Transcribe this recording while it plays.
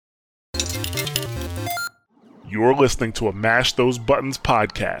You're listening to a Mash Those Buttons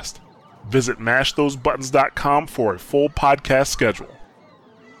podcast. Visit mashthosebuttons.com for a full podcast schedule.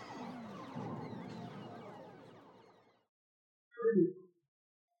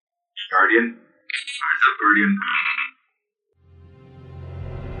 Guardian? Where's the Guardian?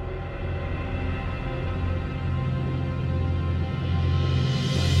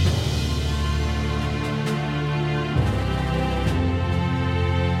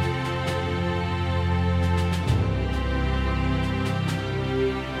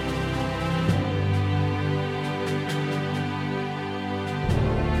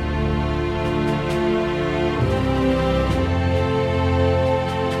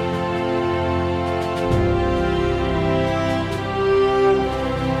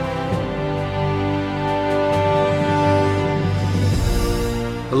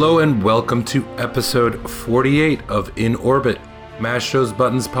 Hello and welcome to episode 48 of In Orbit, Mash Those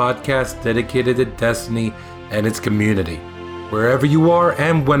Buttons podcast dedicated to Destiny and its community. Wherever you are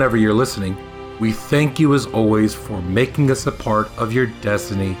and whenever you're listening, we thank you as always for making us a part of your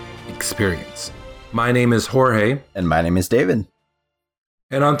Destiny experience. My name is Jorge. And my name is David.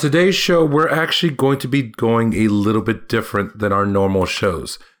 And on today's show, we're actually going to be going a little bit different than our normal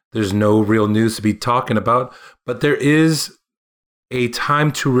shows. There's no real news to be talking about, but there is a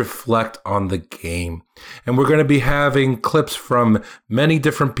time to reflect on the game. And we're going to be having clips from many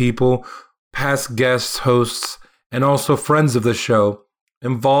different people, past guests, hosts, and also friends of the show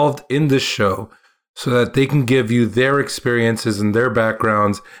involved in this show so that they can give you their experiences and their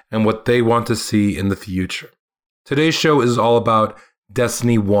backgrounds and what they want to see in the future. Today's show is all about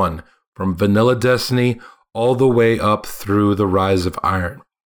Destiny 1, from vanilla Destiny all the way up through the Rise of Iron.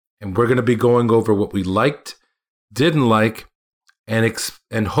 And we're going to be going over what we liked, didn't like, and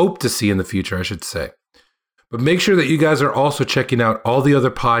hope to see in the future, I should say. But make sure that you guys are also checking out all the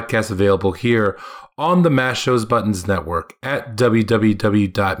other podcasts available here on the Mash Those Buttons network at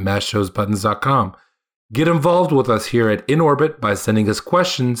www.mashthosebuttons.com. Get involved with us here at In Orbit by sending us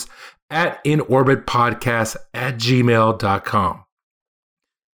questions at inorbitpodcast@gmail.com.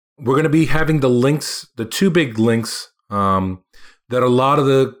 We're going to be having the links, the two big links that a lot of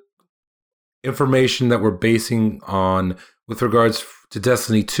the information that we're basing on with regards to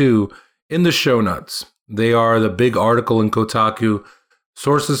Destiny 2 in the show notes. They are the big article in Kotaku,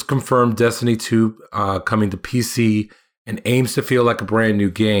 sources confirm Destiny 2 coming to PC and aims to feel like a brand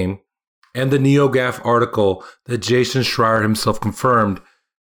new game, and the NeoGAF article that Jason Schreier himself confirmed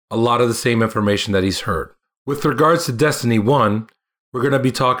a lot of the same information that he's heard. With regards to Destiny 1, we're going to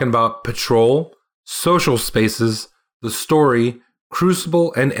be talking about Patrol, social spaces, the story,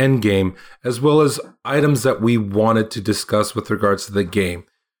 Crucible, and Endgame, as well as items that we wanted to discuss with regards to the game.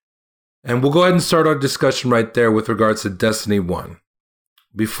 And we'll go ahead and start our discussion right there with regards to Destiny 1.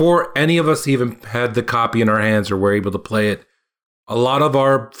 Before any of us even had the copy in our hands or were able to play it, a lot of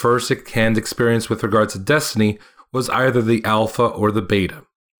our first-hand experience with regards to Destiny was either the alpha or the beta.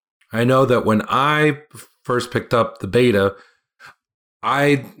 I know that when I first picked up the beta,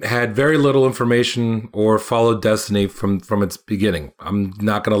 I had very little information or followed Destiny from its beginning. I'm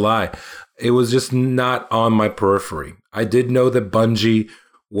not going to lie. It was just not on my periphery. I did know that Bungie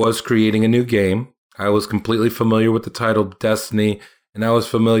was creating a new game. I was completely familiar with the title Destiny, and I was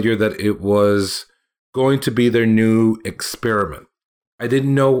familiar that it was going to be their new experiment. I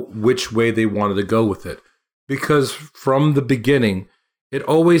didn't know which way they wanted to go with it, because from the beginning, it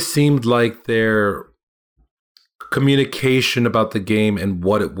always seemed like their communication about the game and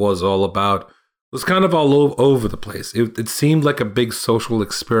what it was all about was kind of all over the place. It seemed like a big social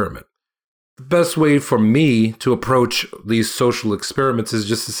experiment. The best way for me to approach these social experiments is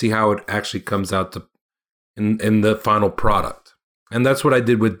just to see how it actually comes out in the final product. And that's what I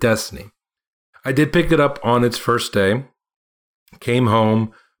did with Destiny. I did pick it up on its first day, came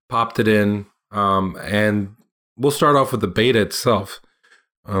home, popped it in, and we'll start off with the beta itself.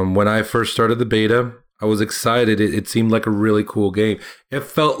 When I first started the beta, I was excited. It seemed like a really cool game. It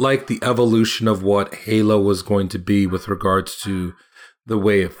felt like the evolution of what Halo was going to be with regards to the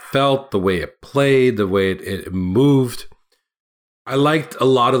way it felt, the way it played, the way it moved. I liked a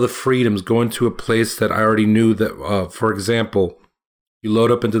lot of the freedoms going to a place that I already knew that, for example, you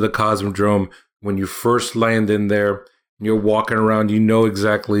load up into the Cosmodrome. When you first land in there and you're walking around, you know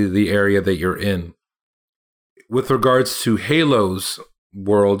exactly the area that you're in. With regards to Halo's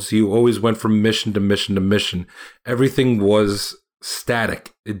worlds, you always went from mission to mission to mission. Everything was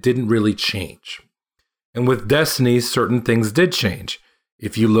static. It didn't really change. And with Destiny, certain things did change.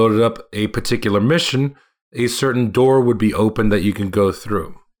 If you loaded up a particular mission, a certain door would be open that you can go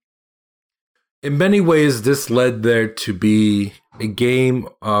through. In many ways, this led there to be a game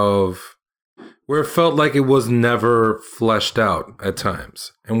of where it felt like it was never fleshed out at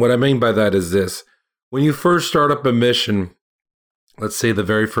times. And what I mean by that is this. When you first start up a mission, let's say the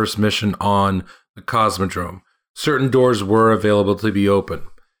very first mission on the Cosmodrome, certain doors were available to be open.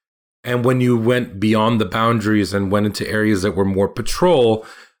 And when you went beyond the boundaries and went into areas that were more patrol,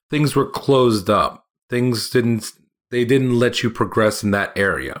 things were closed up. They didn't let you progress in that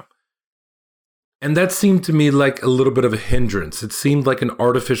area. And that seemed to me like a little bit of a hindrance. It seemed like an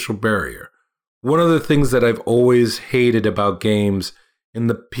artificial barrier. One of the things that I've always hated about games in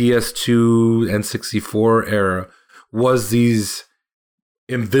the PS2 and 64 era was these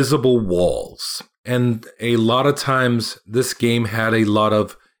invisible walls. And a lot of times this game had a lot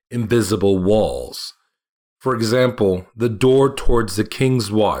of invisible walls. For example, the door towards the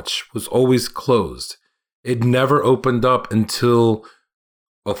King's Watch was always closed. It never opened up until,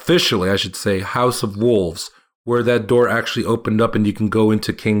 officially I should say, House of Wolves, where that door actually opened up and you can go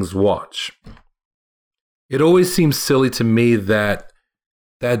into King's Watch. It always seems silly to me that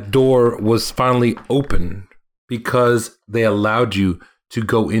that door was finally open because they allowed you to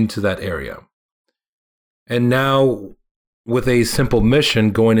go into that area. And now, with a simple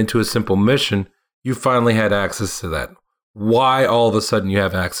mission, going into a simple mission, you finally had access to that. Why all of a sudden you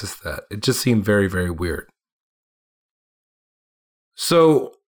have access to that? It just seemed very, very weird.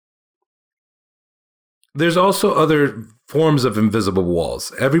 So, there's also other forms of invisible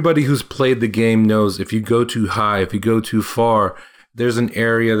walls. Everybody who's played the game knows if you go too high, if you go too far, there's an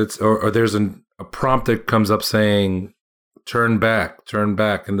area or there's a prompt that comes up saying, turn back,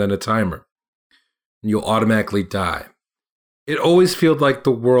 and then a timer. And you'll automatically die. It always felt like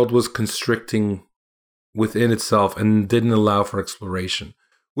the world was constricting within itself and didn't allow for exploration,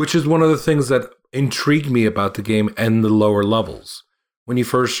 which is one of the things that intrigued me about the game and the lower levels. When you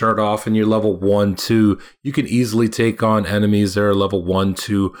first start off and you're level 1, 2, you can easily take on enemies that are level 1,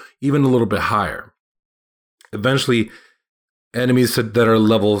 2, even a little bit higher. Eventually, enemies that are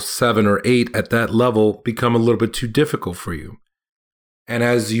level 7 or 8 at that level become a little bit too difficult for you. And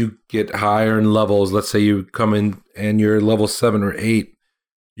as you get higher in levels, let's say you come in and you're level 7 or 8,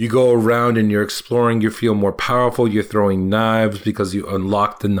 you go around and you're exploring, you feel more powerful, you're throwing knives because you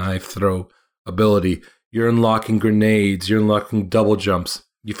unlock the knife throw ability. You're unlocking grenades, you're unlocking double jumps.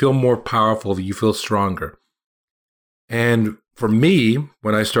 You feel more powerful, you feel stronger. And for me,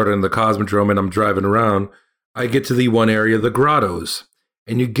 when I started in the Cosmodrome and I'm driving around, I get to the one area, the grottos.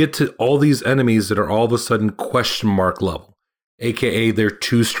 And you get to all these enemies that are all of a sudden question mark level. AKA, they're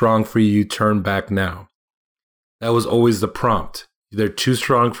too strong for you, turn back now. That was always the prompt. They're too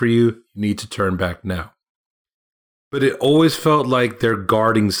strong for you, you need to turn back now. But it always felt like they're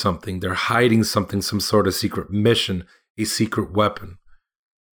guarding something, they're hiding something, some sort of secret mission, a secret weapon.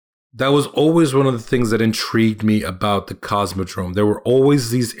 That was always one of the things that intrigued me about the Cosmodrome. There were always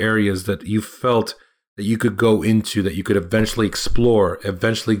these areas that you felt that you could go into, that you could eventually explore,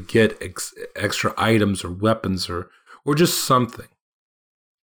 eventually get extra items or weapons or just something.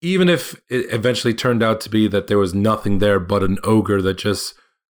 Even if it eventually turned out to be that there was nothing there but an ogre that just,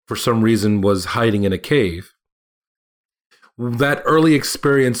 for some reason, was hiding in a cave. That early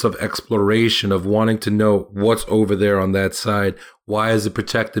experience of exploration, of wanting to know what's over there on that side, why is it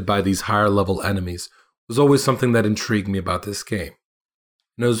protected by these higher level enemies, was always something that intrigued me about this game.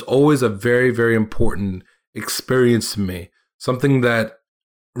 And it was always a very, very important experience to me. Something that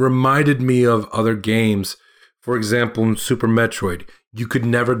reminded me of other games. For example, in Super Metroid, you could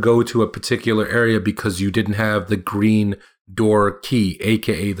never go to a particular area because you didn't have the green door key,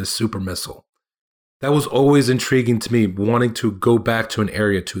 aka the super missile. That was always intriguing to me, wanting to go back to an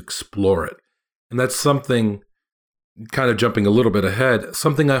area to explore it. And that's something, kind of jumping a little bit ahead,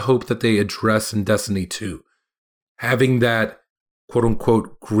 something I hope that they address in Destiny 2. Having that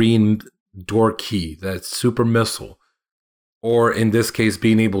quote-unquote green door key, that super missile, or in this case,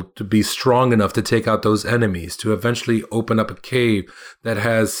 being able to be strong enough to take out those enemies, to eventually open up a cave that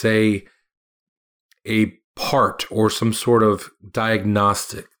has, say, a part or some sort of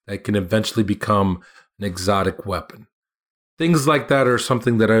diagnostic that can eventually become an exotic weapon. Things like that are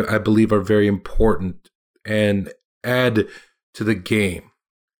something that I believe are very important and add to the game.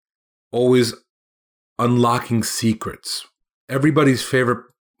 Always unlocking secrets. Everybody's favorite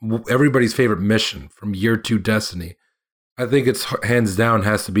mission from year 2 Destiny, I think it's hands down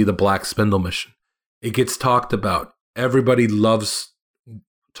has to be the Black Spindle mission. It gets talked about. Everybody loves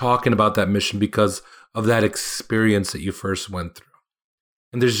talking about that mission because of that experience that you first went through.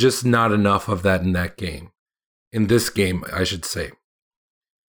 And there's just not enough of that in that game. In this game, I should say.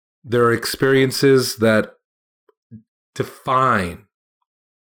 There are experiences that define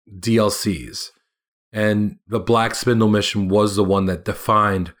DLCs. And the Black Spindle mission was the one that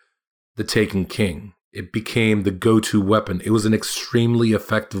defined the Taken King. It became the go-to weapon. It was an extremely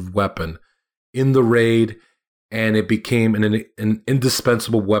effective weapon in the raid, and it became an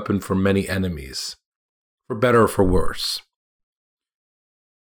indispensable weapon for many enemies, for better or for worse.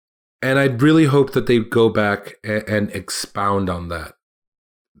 And I really hope that they go back and expound on that.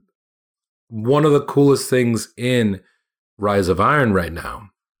 One of the coolest things in Rise of Iron right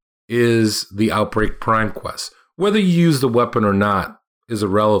now is the Outbreak Prime quest. Whether you use the weapon or not is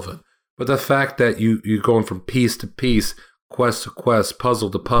irrelevant. But the fact that you're going from piece to piece, quest to quest, puzzle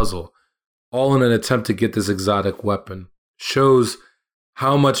to puzzle, all in an attempt to get this exotic weapon, shows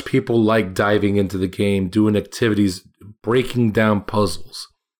how much people like diving into the game, doing activities, breaking down puzzles.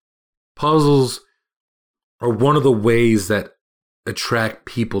 Puzzles are one of the ways that attract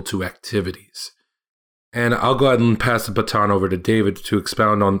people to activities. And I'll go ahead and pass the baton over to David to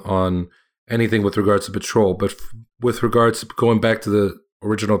expound on anything with regards to patrol. But with regards to going back to the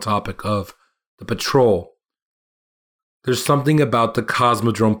original topic of the patrol, there's something about the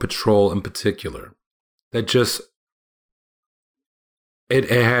Cosmodrome patrol in particular that just, it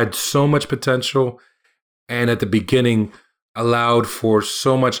had so much potential, and at the beginning allowed for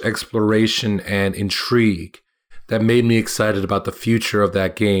so much exploration and intrigue that made me excited about the future of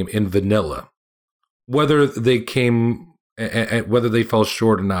that game in vanilla. Whether they whether they fell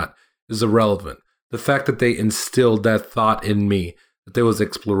short or not is irrelevant. The fact that they instilled that thought in me, that there was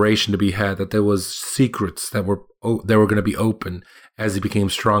exploration to be had, that there was secrets that were going to be open as he became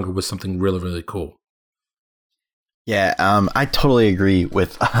stronger, was something really, really cool. Yeah, I totally agree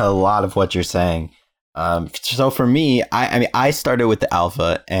with a lot of what you're saying. So for me, I started with the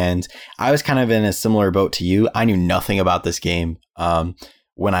alpha, and I was kind of in a similar boat to you. I knew nothing about this game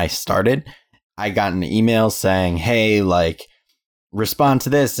when I started. I got an email saying, hey, like, respond to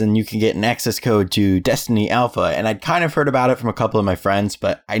this and you can get an access code to Destiny Alpha. And I'd kind of heard about it from a couple of my friends,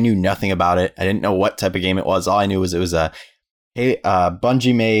 but I knew nothing about it. I didn't know what type of game it was. All I knew was it was a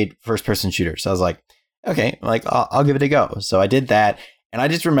Bungie made first person shooter. So I was like, okay, like I'll give it a go. So I did that. And I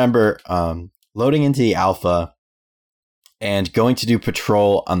just remember loading into the alpha and going to do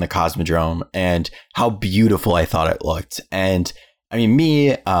patrol on the Cosmodrome and how beautiful I thought it looked. And I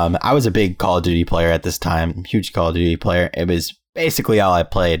mean, I was a big Call of Duty player at this time, huge Call of Duty player. It was basically all I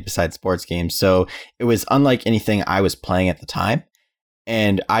played besides sports games. So it was unlike anything I was playing at the time.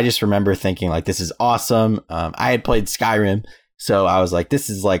 And I just remember thinking, like, this is awesome. I had played Skyrim. So I was like, this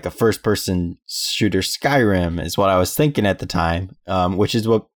is like a first person shooter Skyrim is what I was thinking at the time, which is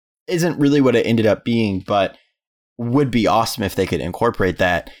what isn't really what it ended up being, but would be awesome if they could incorporate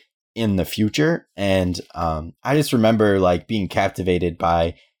that in the future. And I just remember like being captivated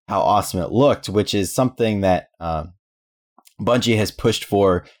by how awesome it looked, which is something that Bungie has pushed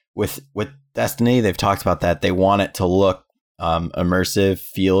for with Destiny. They've talked about that. They want it to look immersive,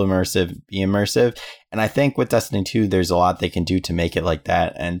 feel immersive, be immersive. And I think with Destiny 2, there's a lot they can do to make it like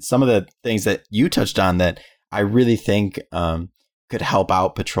that. And some of the things that you touched on that I really think could help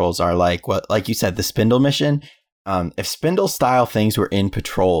out patrols are like you said, the Spindle mission. If Spindle style things were in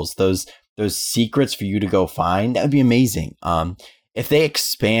patrols, those secrets for you to go find, that would be amazing. If they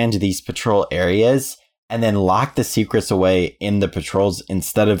expand these patrol areas and then lock the secrets away in the patrols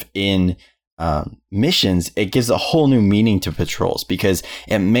instead of in missions, it gives a whole new meaning to patrols, because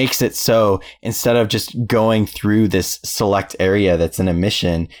it makes it so instead of just going through this select area that's in a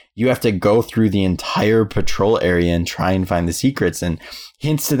mission, you have to go through the entire patrol area and try and find the secrets. And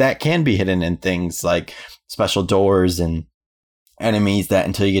hints to that can be hidden in things like special doors and enemies that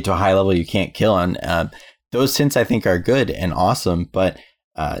until you get to a high level you can't kill on. Those hints I think are good and awesome, but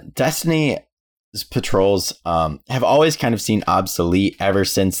Destiny patrols have always kind of seemed obsolete ever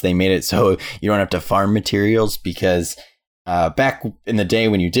since they made it so you don't have to farm materials, because back in the day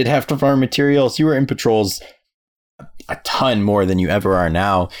when you did have to farm materials, you were in patrols a ton more than you ever are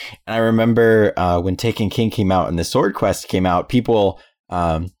now. And I remember when Taken King came out and the Sword Quest came out, people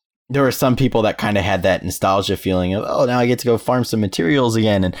there were some people that kind of had that nostalgia feeling of, oh, now I get to go farm some materials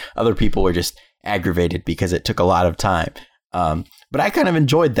again, and other people were just aggravated because it took a lot of time. But I kind of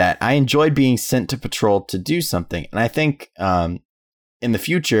enjoyed that. I enjoyed being sent to patrol to do something. And I think in the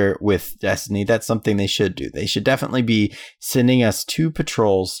future with Destiny, that's something they should do. They should definitely be sending us to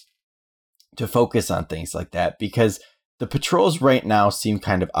patrols to focus on things like that, because the patrols right now seem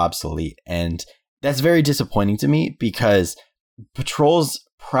kind of obsolete. And that's very disappointing to me, because patrols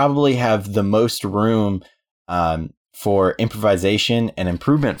probably have the most room for improvisation and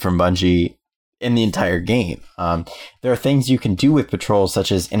improvement from Bungie in the entire game. There are things you can do with patrols,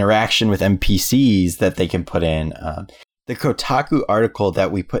 such as interaction with NPCs that they can put in. The Kotaku article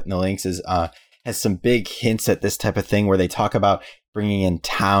that we put in the links is has some big hints at this type of thing where they talk about bringing in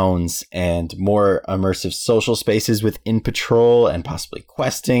towns and more immersive social spaces within Patrol and possibly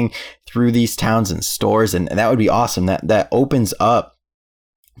questing through these towns and stores. And that would be awesome. That opens up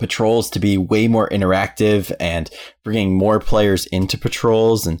Patrols to be way more interactive and bringing more players into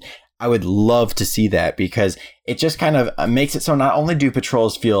Patrols. And I would love to see that, because it just kind of makes it so not only do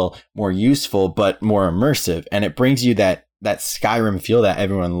Patrols feel more useful, but more immersive. And it brings you that Skyrim feel that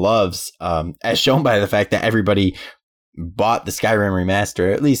everyone loves, as shown by the fact that everybody bought the Skyrim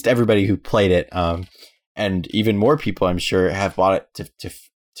remaster, at least everybody who played it. And even more people, I'm sure, have bought it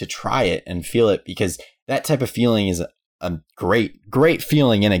to try it and feel it, because that type of feeling is a great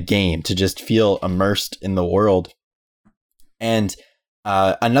feeling in a game, to just feel immersed in the world. And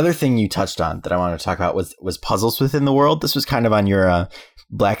another thing you touched on that I want to talk about was puzzles within the world. This was kind of on your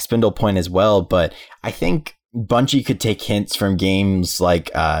Black Spindle point as well, but I think Bungie could take hints from games like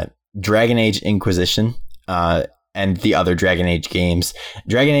Dragon Age Inquisition and the other Dragon Age games.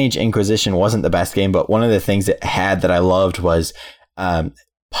 Dragon Age Inquisition wasn't the best game, but one of the things it had that I loved was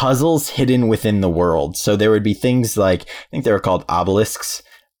puzzles hidden within the world. So there would be things like, I think they were called obelisks,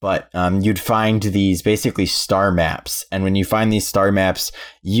 but you'd find these basically star maps. And when you find these star maps,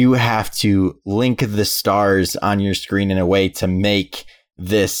 you have to link the stars on your screen in a way to make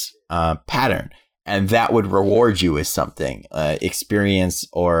this pattern. And that would reward you with something, experience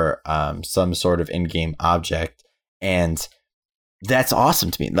or some sort of in-game object. And that's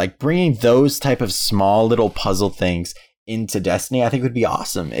awesome to me. Like, bringing those type of small little puzzle things into Destiny, I think would be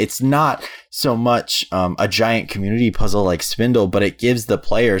awesome. It's not so much a giant community puzzle like Spindle, but it gives the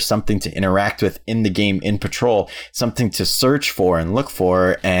player something to interact with in the game in Patrol, something to search for and look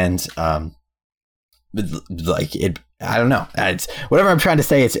for. And like it, I don't know. It's whatever I'm trying to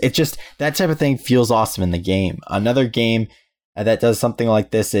say. It's just that type of thing feels awesome in the game. Another game that does something like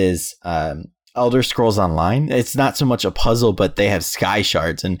this is Elder Scrolls Online. It's not so much a puzzle, but they have sky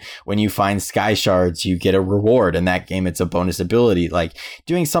shards. And when you find sky shards, you get a reward. In that game, it's a bonus ability. Like,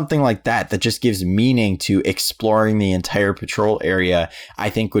 doing something like that just gives meaning to exploring the entire Patrol area, I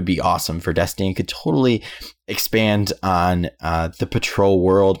think would be awesome for Destiny, and could totally expand on the Patrol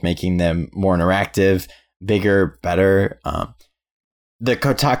world, making them more interactive, bigger, better. The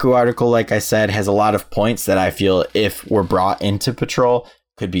Kotaku article, like I said, has a lot of points that I feel, if were brought into Patrol,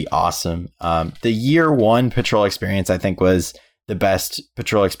 could be awesome. The year one Patrol experience, I think, was the best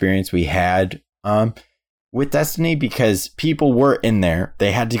Patrol experience we had with Destiny, because people were in there.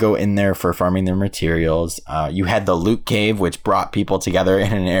 They had to go in there for farming their materials. You had the loot cave, which brought people together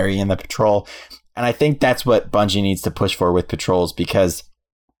in an area in the Patrol. And I think that's what Bungie needs to push for with Patrols, because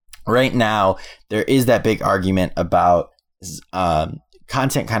right now there is that big argument about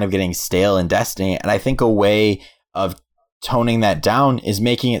content kind of getting stale in Destiny. And I think a way of toning that down is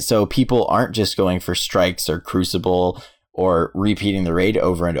making it so people aren't just going for strikes or Crucible or repeating the raid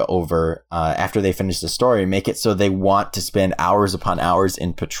over and over after they finish the story. Make it so they want to spend hours upon hours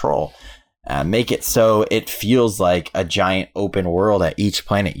in Patrol. Make it so it feels like a giant open world at each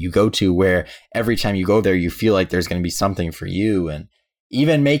planet you go to, where every time you go there, you feel like there's going to be something for you. And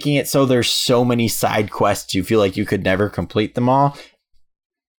even making it so there's so many side quests, you feel like you could never complete them all.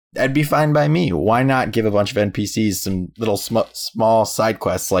 That'd be fine by me. Why not give a bunch of NPCs some little small side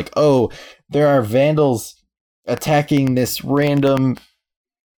quests like, oh, there are vandals attacking this random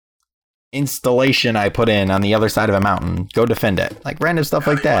installation I put in on the other side of a mountain. Go defend it. Like random stuff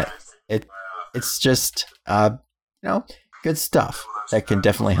like that. It's just, good stuff that can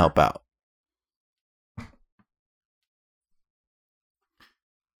definitely help out.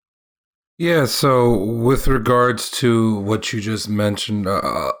 Yeah, so with regards to what you just mentioned,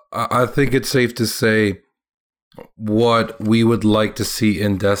 I think it's safe to say what we would like to see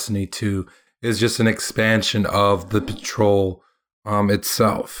in Destiny 2 is just an expansion of the Patrol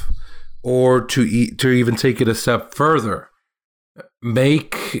itself. Or to even take it a step further,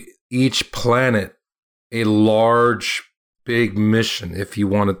 make each planet a large, big mission, if you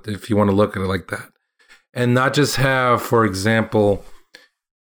want to look at it like that. And not just have, for example,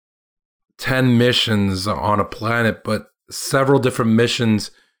 10 missions on a planet, but several different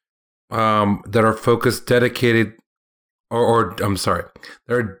missions that are dedicated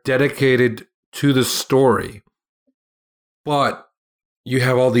they're dedicated to the story. But you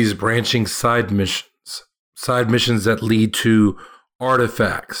have all these branching side missions that lead to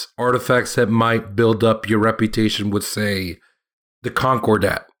artifacts that might build up your reputation with, say, the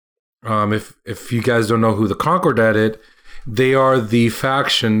Concordat. If you guys don't know who the Concordat is, they are the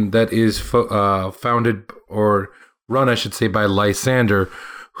faction that is founded or run, I should say, by Lysander,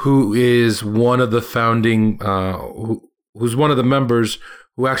 who is one of the founding, who's one of the members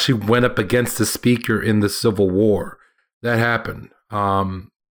who actually went up against the Speaker in the Civil War. That happened. A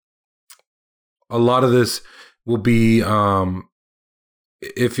lot of this will be,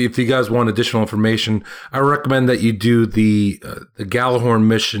 if you guys want additional information, I recommend that you do the Gjallarhorn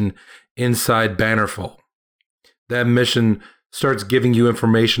mission inside Bannerfall. That mission starts giving you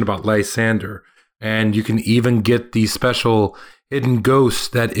information about Lysander, and you can even get the special hidden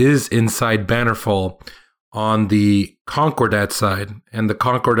ghost that is inside Bannerfall on the Concordat side. And the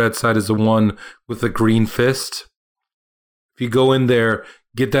Concordat side is the one with the green fist. If you go in there,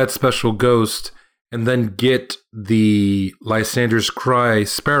 get that special ghost, and then get the Lysander's Cry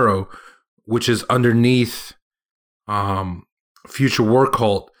Sparrow, which is underneath Future War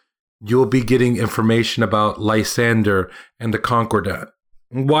Cult, you'll be getting information about Lysander and the Concordat.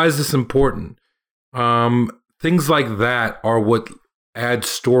 Why is this important? Things like that are what add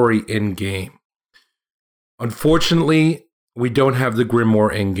story in-game. Unfortunately, we don't have the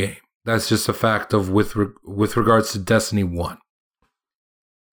Grimoire in-game. That's just a fact of with regards to Destiny 1.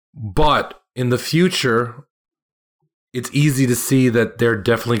 But in the future, it's easy to see that they're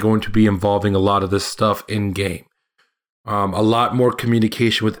definitely going to be involving a lot of this stuff in-game. A lot more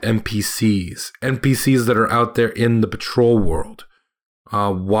communication with NPCs that are out there in the patrol world.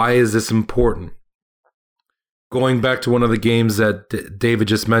 Why is this important? Going back to one of the games that David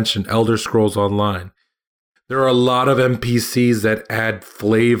just mentioned, Elder Scrolls Online, there are a lot of NPCs that add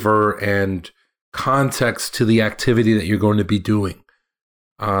flavor and context to the activity that you're going to be doing.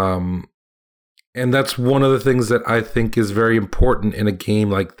 And that's one of the things that I think is very important in a game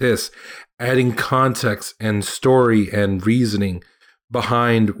like this, adding context and story and reasoning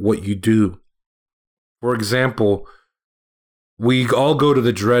behind what you do. For example, we all go to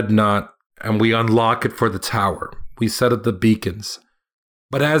the Dreadnought and we unlock it for the tower. We set up the beacons.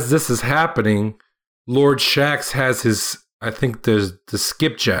 But as this is happening, Lord Shaxx has his, I think there's the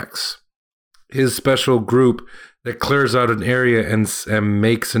Skipjacks, his special group that clears out an area and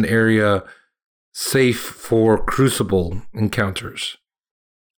makes an area safe for Crucible encounters.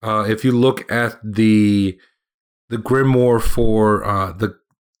 If you look at the Grimoire for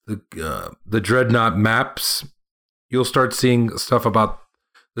the Dreadnought maps, you'll start seeing stuff about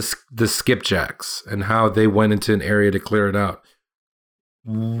the Skipjacks and how they went into an area to clear it out.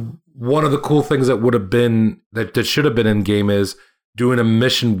 One of the cool things that would have been that should have been in game is doing a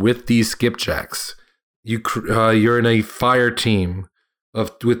mission with these Skipjacks. You're in a fire team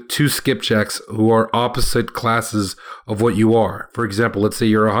with two Skipjacks who are opposite classes of what you are. For example, let's say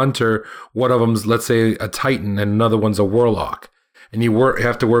you're a hunter. One of them's, let's say, a Titan, and another one's a Warlock. And you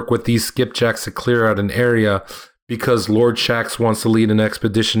have to work with these Skipjacks to clear out an area because Lord Shaxx wants to lead an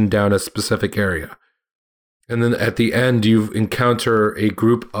expedition down a specific area. And then at the end, you encounter a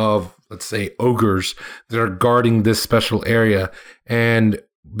group of, let's say, ogres that are guarding this special area. And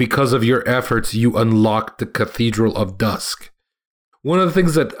because of your efforts, you unlock the Cathedral of Dusk. One of the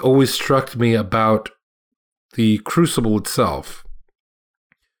things that always struck me about the Crucible itself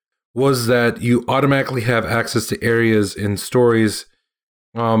was that you automatically have access to areas in stories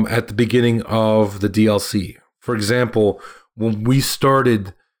at the beginning of the DLC. For example, when we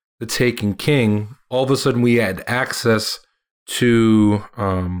started The Taken King, all of a sudden we had access to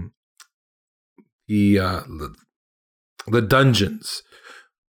the dungeons.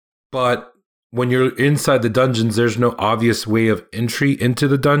 But when you're inside the dungeons, there's no obvious way of entry into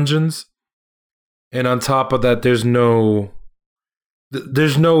the dungeons. And on top of that, there's no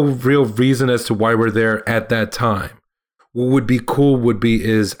real reason as to why we're there at that time. What would be cool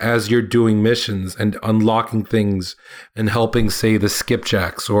is as you're doing missions and unlocking things and helping, say, the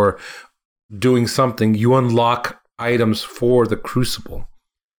Skipjacks or doing something, you unlock items for the Crucible.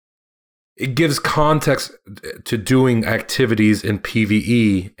 It gives context to doing activities in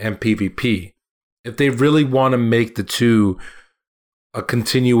PvE and PvP. If they really want to make the two a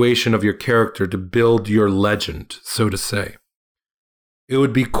continuation of your character to build your legend, so to say, it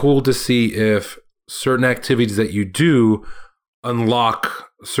would be cool to see if certain activities that you do unlock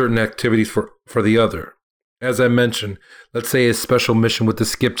certain activities for the other. As I mentioned, let's say a special mission with the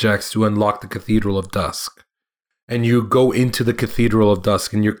Skipjacks to unlock the Cathedral of Dusk. And you go into the Cathedral of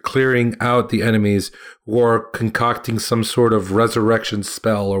Dusk and you're clearing out the enemies who are concocting some sort of resurrection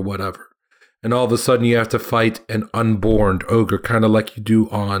spell or whatever. And all of a sudden you have to fight an unborn ogre, kind of like you do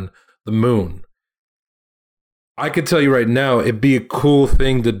on the moon. I could tell you right now, it'd be a cool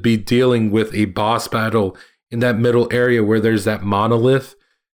thing to be dealing with a boss battle in that middle area where there's that monolith,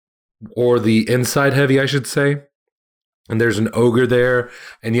 or the inside heavy, I should say. And there's an ogre there,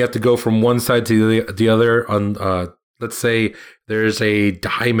 and you have to go from one side to the other on, let's say there's a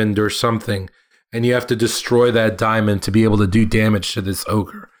diamond or something, and you have to destroy that diamond to be able to do damage to this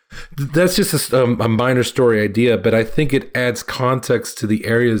ogre. That's just a minor story idea, but I think it adds context to the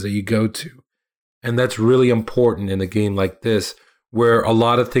areas that you go to. And that's really important in a game like this, where a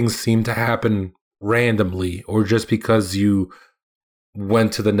lot of things seem to happen randomly or just because you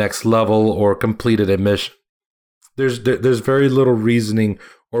went to the next level or completed a mission. There's very little reasoning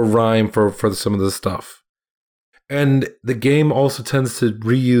or rhyme for some of the stuff. And the game also tends to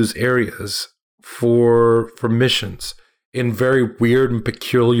reuse areas for missions in very weird and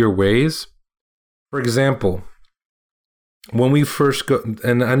peculiar ways. For example, when we first go,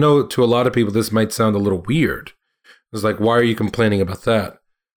 and I know to a lot of people this might sound a little weird. It's like, why are you complaining about that?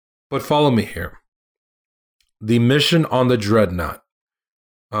 But follow me here. The mission on the Dreadnought,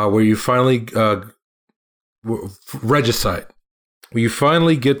 where you finally, Regicide, where you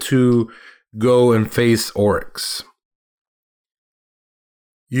finally get to go and face Oryx.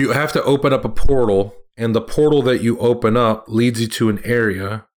 You have to open up a portal, and the portal that you open up leads you to an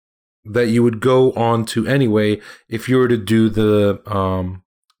area that you would go on to anyway if you were to do the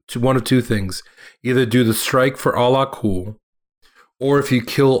to one of two things. Either do the strike for Ala Kul, or if you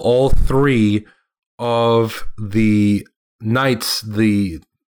kill all three of the knights, the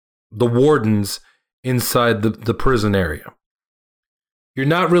wardens inside the prison area. You're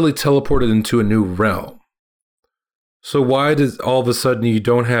not really teleported into a new realm. So why does all of a sudden you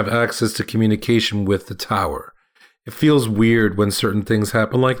don't have access to communication with the tower? It feels weird when certain things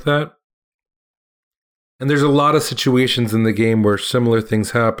happen like that. And there's a lot of situations in the game where similar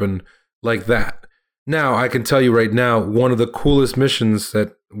things happen like that. Now, I can tell you right now, one of the coolest missions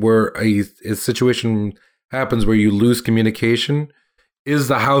that where a situation happens where you lose communication is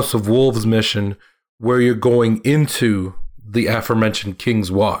the House of Wolves mission, where you're going into the aforementioned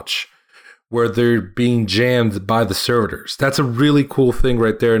King's Watch, where they're being jammed by the servitors. That's a really cool thing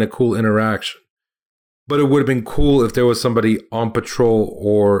right there and a cool interaction. But it would have been cool if there was somebody on patrol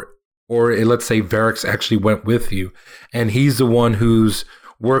or let's say Varix actually went with you, and he's the one who's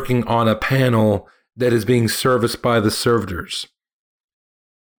working on a panel that is being serviced by the servitors.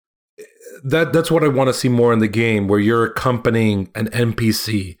 That's what I want to see more in the game, where you're accompanying an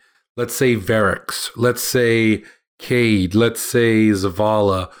NPC. Let's say Varix, let's say Cayde, let's say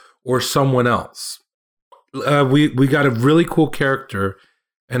Zavala, or someone else. We got a really cool character,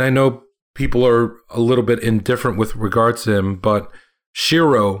 and I know people are a little bit indifferent with regards to him, but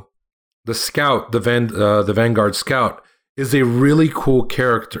Shiro, the scout, the Vanguard scout, is a really cool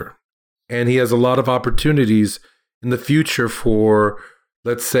character, and he has a lot of opportunities in the future for,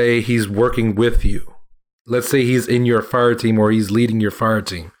 let's say he's working with you. Let's say he's in your fire team or he's leading your fire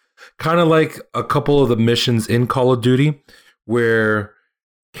team. Kind of like a couple of the missions in Call of Duty where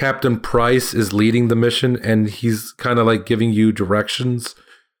Captain Price is leading the mission and he's kind of like giving you directions.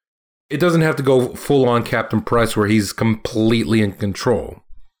 It doesn't have to go full on Captain Price where he's completely in control.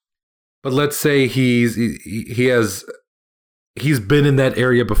 But let's say he's been in that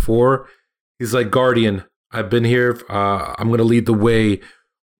area before. He's like, Guardian, I've been here. I'm going to lead the way.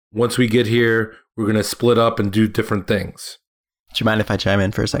 Once we get here, we're going to split up and do different things. Do you mind if I chime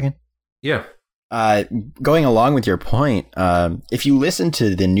in for a second? Yeah. Going along with your point, if you listen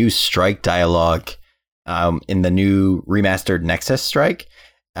to the new Strike dialogue in the new remastered Nexus Strike,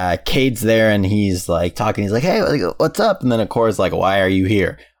 Cayde's there and he's like talking. He's like, hey, what's up? And then Ikora's like, why are you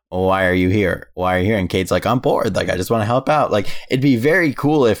here? Why are you here? Why are you here? And Cayde's like, I'm bored. Like, I just want to help out. Like, it'd be very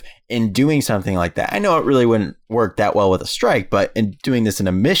cool if in doing something like that, I know it really wouldn't work that well with a strike, but in doing this in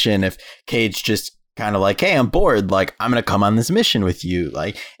a mission, if Cayde's just kind of like, hey, I'm bored. Like, I'm going to come on this mission with you.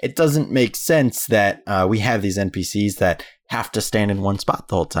 Like, it doesn't make sense that we have these NPCs that have to stand in one spot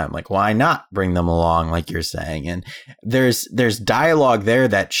the whole time. Like, why not bring them along, like you're saying? And there's dialogue there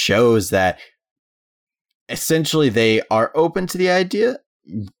that shows that essentially they are open to the idea.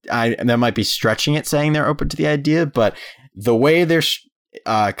 That might be stretching it, saying they're open to the idea, but the way they're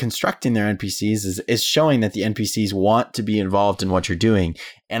constructing their NPCs is showing that the NPCs want to be involved in what you're doing.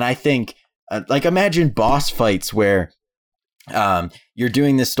 And I think, like, imagine boss fights where you're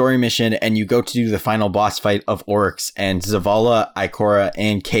doing this story mission and you go to do the final boss fight of Oryx, and Zavala, Ikora,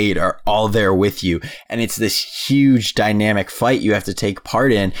 and Cayde are all there with you. And it's this huge dynamic fight you have to take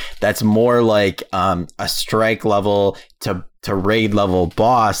part in that's more like a strike level to raid level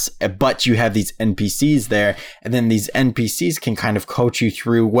boss, but you have these NPCs there, and then these NPCs can kind of coach you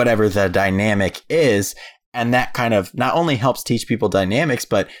through whatever the dynamic is. And that kind of not only helps teach people dynamics,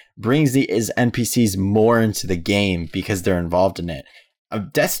 but brings these NPCs more into the game because they're involved in it.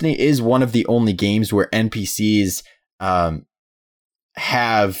 Destiny is one of the only games where NPCs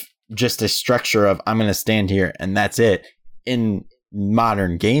have just a structure of, I'm going to stand here and that's it. In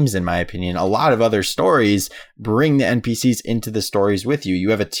modern games, in my opinion, a lot of other stories bring the NPCs into the stories with you. You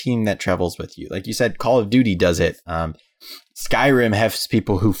have a team that travels with you. Like you said, Call of Duty does it. Skyrim has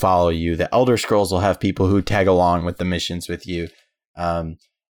people who follow you. The Elder Scrolls will have people who tag along with the missions with you.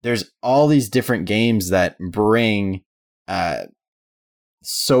 There's all these different games that bring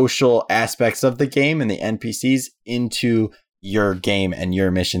social aspects of the game and the NPCs into your game and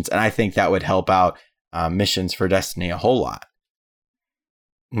your missions. And I think that would help out missions for Destiny a whole lot.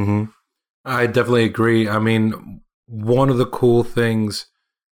 Mm-hmm. I definitely agree. I mean, one of the cool things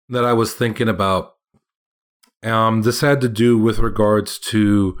that I was thinking about, this had to do with regards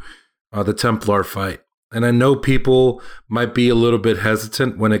to the Templar fight. And I know people might be a little bit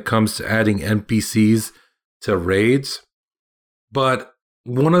hesitant when it comes to adding NPCs to raids, but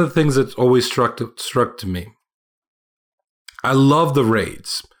one of the things that's always struck to me, I love the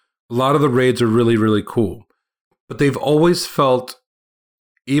raids. A lot of the raids are really, really cool, but they've always felt,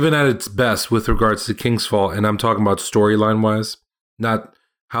 even at its best with regards to Kingsfall, and I'm talking about storyline wise, not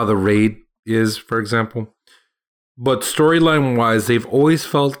how the raid is, for example, but storyline wise, they've always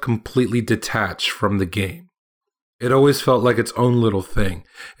felt completely detached from the game. It always felt like its own little thing.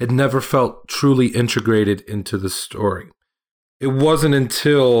 It never felt truly integrated into the story. It wasn't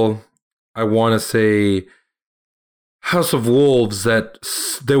until, I want to say, House of Wolves that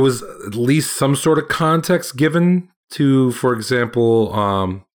there was at least some sort of context given to, for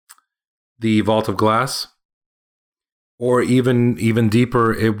example, the Vault of Glass. Or even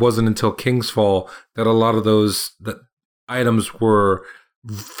deeper, it wasn't until Kingsfall that a lot of those items were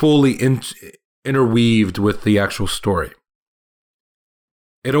fully interweaved with the actual story.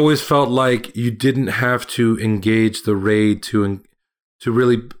 It always felt like you didn't have to engage the raid to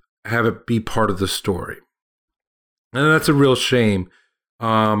really have it be part of the story. And that's a real shame.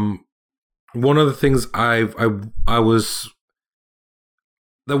 One of the things I was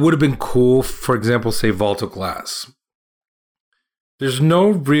that would have been cool, for example, say Vault of Glass. There's no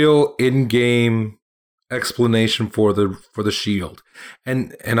real in-game explanation for the shield,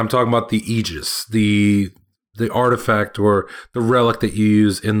 and I'm talking about the Aegis, the artifact or the relic that you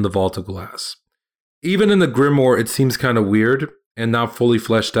use in the Vault of Glass. Even in the Grimoire, it seems kind of weird and not fully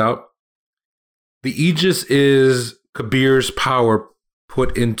fleshed out. The Aegis is Kabir's power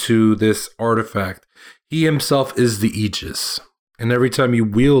put into this artifact. He himself is the Aegis, and every time you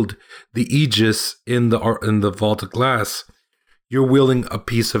wield the Aegis in the Vault of Glass, you're wielding a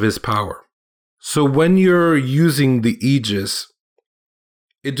piece of his power. So when you're using the Aegis,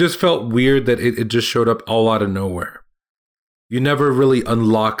 it just felt weird that it just showed up all out of nowhere. You never really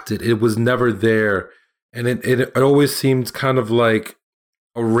unlocked it. It was never there. And it always seemed kind of like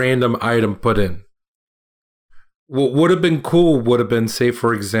a random item put in. What would have been cool would have been, say,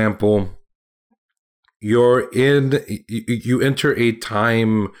 for example, you enter a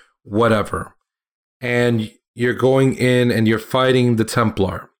time whatever, and you're going in and you're fighting the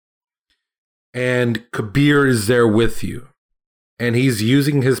Templar. And Kabir is there with you. And he's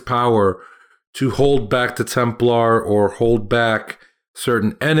using his power to hold back the Templar or hold back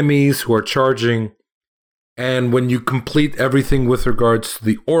certain enemies who are charging. And when you complete everything with regards to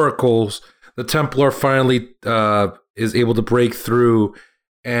the oracles, the Templar finally is able to break through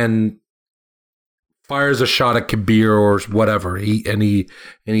and fires a shot at Kabir or whatever. He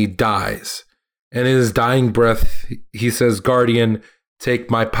dies. And in his dying breath, he says, "Guardian, take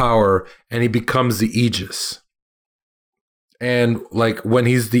my power," and he becomes the Aegis. And like when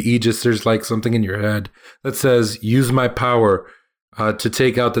he's the Aegis, there's like something in your head that says, "Use my power to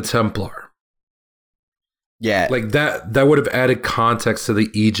take out the Templar." Yeah, like that would have added context to the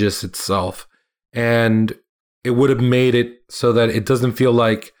Aegis itself, and it would have made it so that it doesn't feel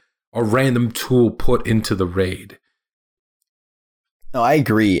like a random tool put into the raid. No, I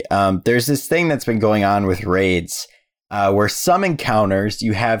agree. There's this thing that's been going on with raids. Where some encounters,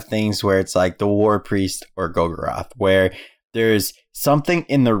 you have things where it's like the War Priest or Golgoroth, where there's something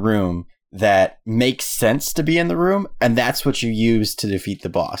in the room that makes sense to be in the room, and that's what you use to defeat the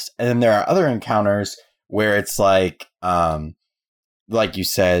boss. And then there are other encounters where it's like you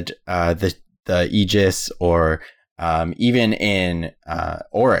said, the Aegis, or even in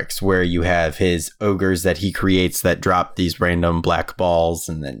Oryx, where you have his ogres that he creates that drop these random black balls,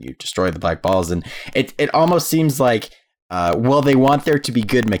 and then you destroy the black balls. And it almost seems like, they want there to be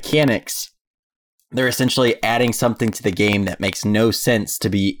good mechanics. They're essentially adding something to the game that makes no sense to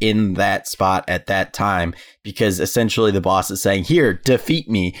be in that spot at that time, because essentially the boss is saying, "Here, defeat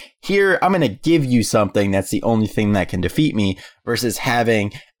me. Here, I'm going to give you something that's the only thing that can defeat me," versus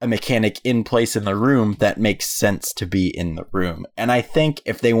having a mechanic in place in the room that makes sense to be in the room. And I think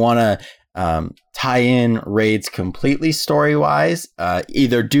if they want to tie in raids completely story-wise.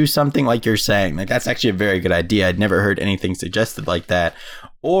 Either do something like you're saying, like that's actually a very good idea. I'd never heard anything suggested like that.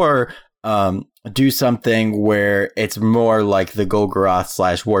 Or do something where it's more like the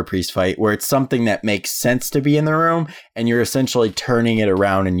Golgoroth / War Priest fight, where it's something that makes sense to be in the room, and you're essentially turning it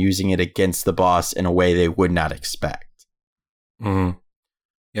around and using it against the boss in a way they would not expect. Mm-hmm.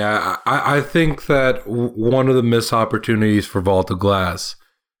 Yeah, I think that one of the missed opportunities for Vault of Glass,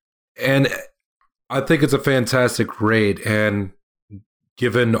 and I think it's a fantastic raid, and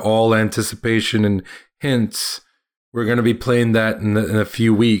given all anticipation and hints, we're going to be playing that in a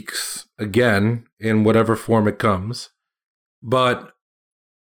few weeks again, in whatever form it comes. But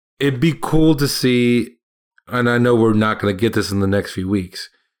it'd be cool to see, and I know we're not going to get this in the next few weeks,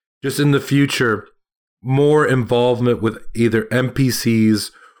 just in the future, more involvement with either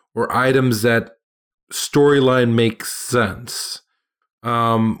NPCs or items that storyline makes sense.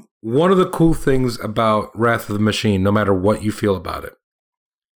 One of the cool things about Wrath of the Machine, no matter what you feel about it,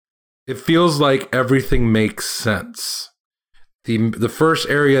 it feels like everything makes sense. The first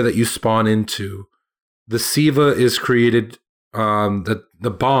area that you spawn into, the Siva is created, the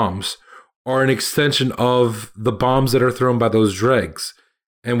bombs are an extension of the bombs that are thrown by those dregs.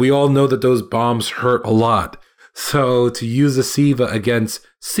 And we all know that those bombs hurt a lot. So to use a Siva against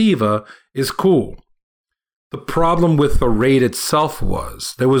Siva is cool. The problem with the raid itself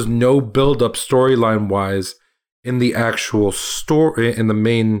was there was no build-up storyline-wise in the actual story, in the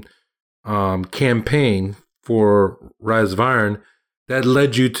main campaign for Rise of Iron, that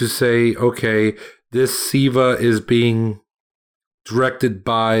led you to say, okay, this Siva is being directed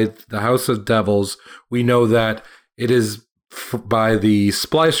by the House of Devils. We know that it is by the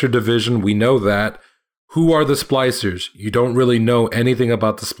Splicer division. We know that. Who are the Splicers? You don't really know anything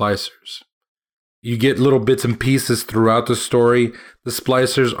about the Splicers. You get little bits and pieces throughout the story. The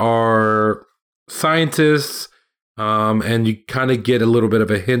Splicers are scientists, and you kind of get a little bit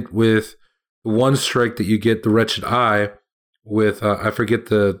of a hint with the one strike that you get, the Wretched Eye, with, I forget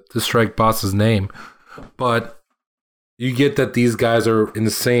the strike boss's name, but you get that these guys are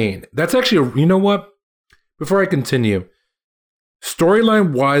insane. That's actually, you know what? Before I continue,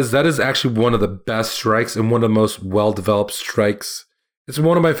 storyline-wise, that is actually one of the best strikes and one of the most well-developed strikes. It's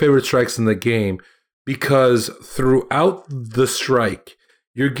one of my favorite strikes in the game because throughout the strike,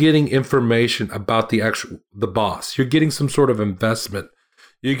 you're getting information about the boss. You're getting some sort of investment.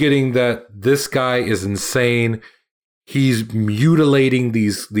 You're getting that this guy is insane. He's mutilating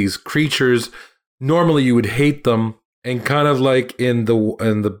these creatures. Normally, you would hate them, and kind of like in the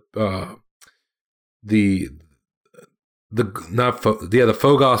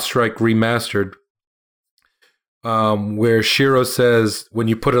Fogoth strike remastered, where Shiro says, when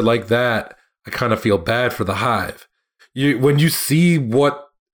you put it like that, I kind of feel bad for the Hive. When you see what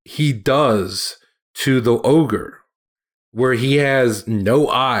he does to the ogre, where he has no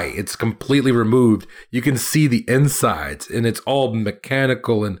eye, it's completely removed. You can see the insides, and it's all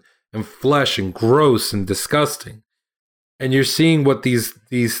mechanical and flesh and gross and disgusting. And you're seeing what these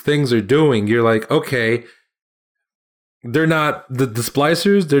things are doing. You're like, okay, they're not the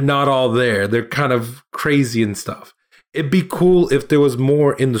Splicers. They're not all there. They're kind of crazy and stuff. It'd be cool if there was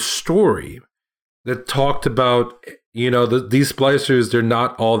more in the story that talked about, these Splicers. They're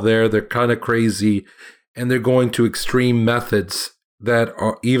not all there. They're kind of crazy, and they're going to extreme methods that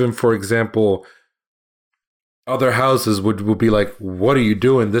are, even, for example, other houses would be like, what are you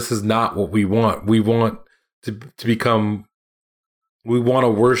doing? This is not what we want. We want to become. We want to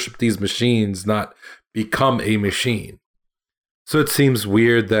worship these machines, not become a machine. So it seems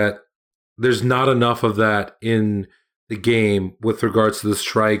weird that there's not enough of that in the game with regards to the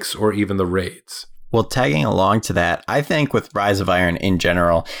strikes or even the raids. Well, tagging along to that, I think with Rise of Iron in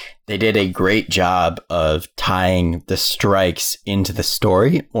general, they did a great job of tying the strikes into the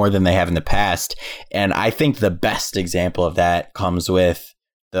story more than they have in the past. And I think the best example of that comes with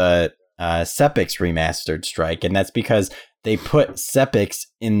the Sepix remastered strike. And that's because they put Sepix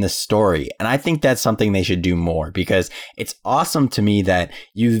in the story. And I think that's something they should do more, because it's awesome to me that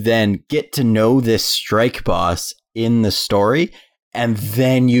you then get to know this strike boss in the story, and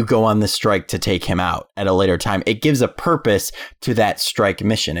then you go on the strike to take him out at a later time. It gives a purpose to that strike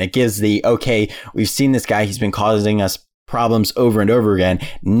mission. It gives okay, we've seen this guy, he's been causing us problems over and over again.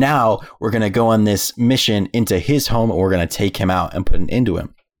 Now we're going to go on this mission into his home, and we're going to take him out and put an end to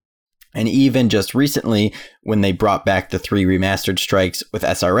him. And even just recently, when they brought back the 3 remastered strikes with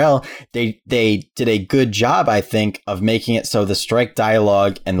SRL, they did a good job, I think, of making it so the strike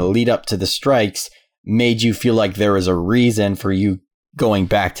dialogue and the lead up to the strikes made you feel like there was a reason for you going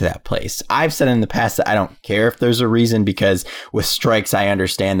back to that place. I've said in the past that I don't care if there's a reason, because with strikes, I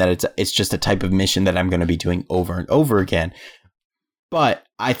understand that it's just a type of mission that I'm going to be doing over and over again. But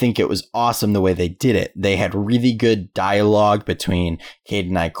I think it was awesome the way they did it. They had really good dialogue between Cade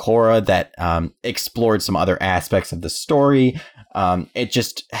and Ikora that explored some other aspects of the story. It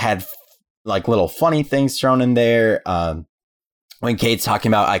just had like little funny things thrown in there. When Cade's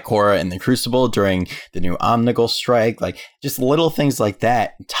talking about Ikora and the Crucible during the new Omnigul strike, like just little things like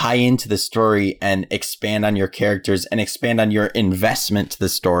that tie into the story and expand on your characters and expand on your investment to the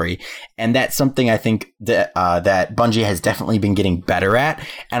story. And that's something I think that that Bungie has definitely been getting better at.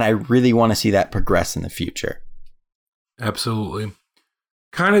 And I really want to see that progress in the future. Absolutely.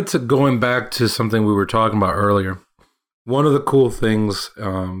 Kind of going back to something we were talking about earlier. One of the cool things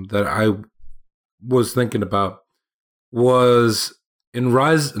that I was thinking about was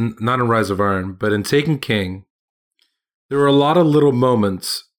not in Rise of Iron, but in Taken King, there were a lot of little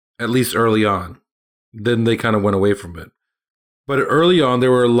moments, at least early on. Then they kind of went away from it. But early on,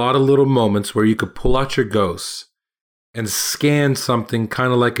 there were a lot of little moments where you could pull out your ghosts and scan something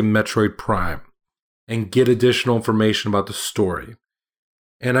kind of like in Metroid Prime and get additional information about the story.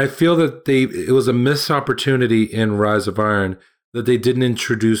 And I feel that it was a missed opportunity in Rise of Iron that they didn't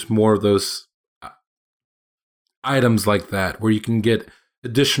introduce more of those items like that, where you can get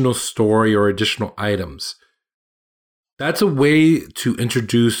additional story or additional items. That's a way to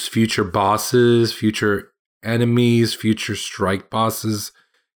introduce future bosses, future enemies, future strike bosses,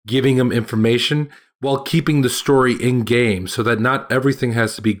 giving them information while keeping the story in game so that not everything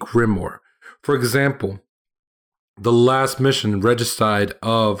has to be Grimoire. For example, the last mission, Regicide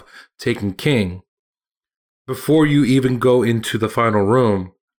of Taken King, before you even go into the final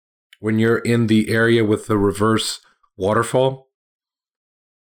room, when you're in the area with the reverse waterfall,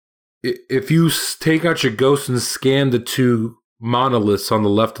 if you take out your ghost and scan the two monoliths on the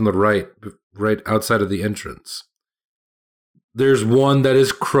left and the right outside of the entrance, there's one that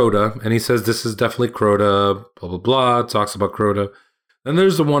is Crota, and he says this is definitely Crota, blah, blah, blah, talks about Crota. Then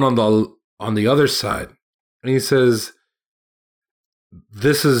there's the one on the other side, and he says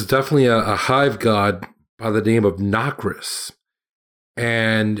this is definitely a hive god by the name of Nokris.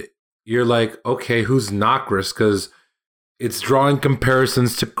 And you're like, okay, who's Nokris? Because it's drawing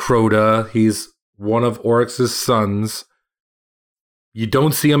comparisons to Crota. He's one of Oryx's sons. You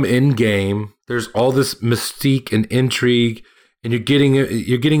don't see him in game. There's all this mystique and intrigue, and you're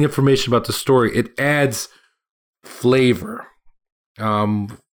getting information about the story. It adds flavor.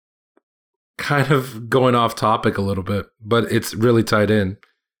 Kind of going off topic a little bit, but it's really tied in.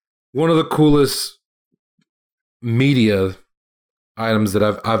 One of the coolest media items that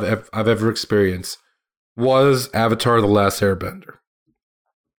I've ever experienced was Avatar: The Last Airbender.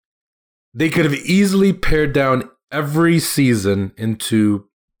 They could have easily pared down every season into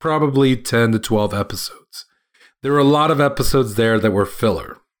probably 10 to 12 episodes. There were a lot of episodes there that were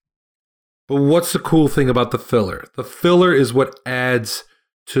filler. But what's the cool thing about the filler? The filler is what adds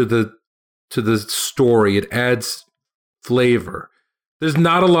to the story. It adds flavor. There's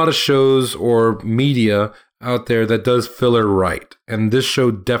not a lot of shows or media out there that does filler right. And this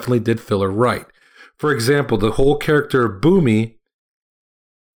show definitely did filler right. For example, the whole character of Boomy,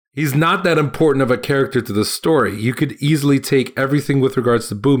 he's not that important of a character to the story. You could easily take everything with regards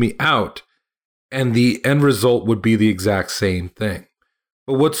to Boomy out, and the end result would be the exact same thing.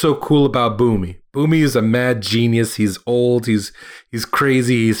 But what's so cool about Boomy? Boomy is a mad genius. He's old, he's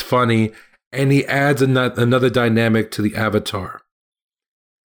crazy, he's funny, and he adds another dynamic to the Avatar.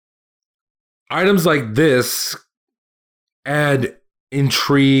 Items like this add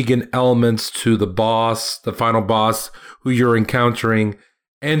intrigue and elements to the boss, the final boss who you're encountering,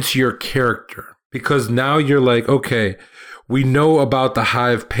 and to your character. Because now you're like, okay, we know about the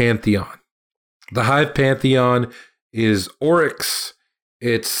Hive Pantheon. The Hive Pantheon is Oryx,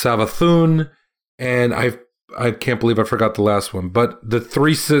 it's Savathun, and I can't believe I forgot the last one. But the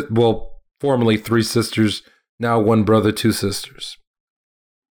formerly three sisters, now one brother, two sisters.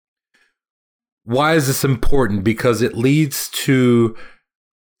 Why is this important? Because it leads to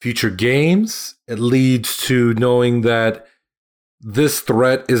future games. It leads to knowing that this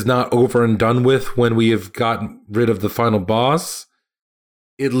threat is not over and done with when we have gotten rid of the final boss.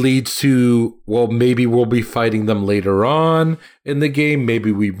 It leads to, well, maybe we'll be fighting them later on in the game.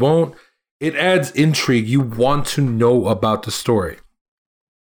 Maybe we won't. It adds intrigue. You want to know about the story.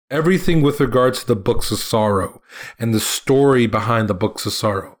 Everything with regards to the Books of Sorrow and the story behind the Books of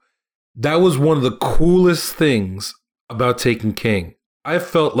Sorrow. That was one of the coolest things about Taken King. I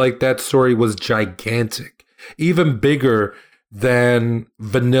felt like that story was gigantic, even bigger than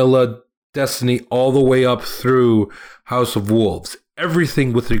vanilla Destiny all the way up through House of Wolves.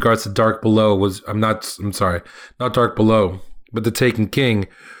 everything with regards to Dark Below was, not Dark Below, but The Taken King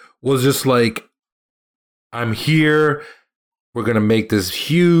was just like, I'm here, we're going to make this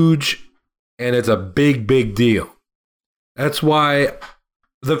huge, and it's a big, big deal. That's why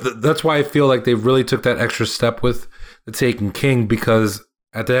I feel like they really took that extra step with The Taken King, because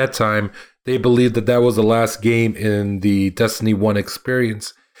at that time, they believed that that was the last game in the Destiny 1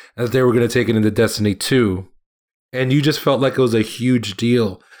 experience, and that they were going to take it into Destiny 2. And you just felt like it was a huge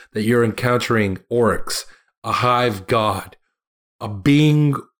deal that you're encountering Oryx, a hive god, a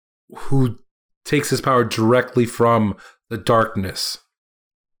being who takes his power directly from the darkness.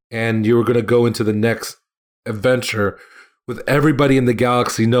 And you were going to go into the next adventure with everybody in the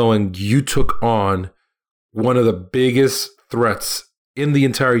galaxy knowing you took on one of the biggest threats in the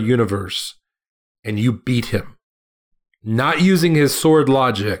entire universe, and you beat him. Not using his sword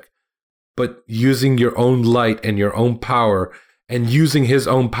logic, but using your own light and your own power, and using his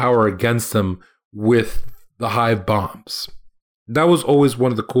own power against him with the hive bombs. That was always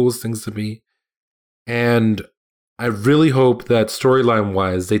one of the coolest things to me. And I really hope that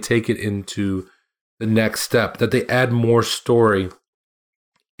storyline-wise, they take it into the next step, that they add more story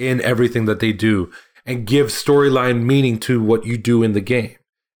in everything that they do, and give storyline meaning to what you do in the game.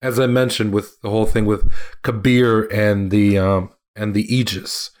 As I mentioned with the whole thing with Kabir and the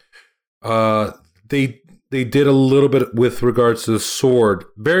Aegis. They did a little bit with regards to the sword,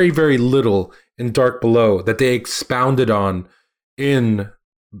 very, very little in Dark Below that they expounded on in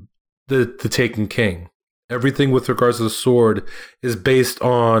the Taken King. Everything with regards to the sword is based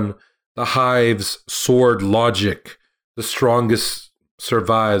on the Hive's sword logic. The strongest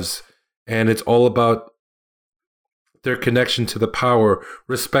survives, and it's all about their connection to the power,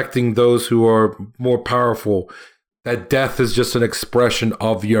 respecting those who are more powerful. That death is just an expression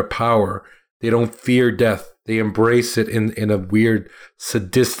of your power. They don't fear death. They embrace it in a weird,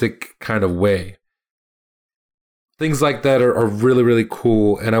 sadistic kind of way. Things like that are really, really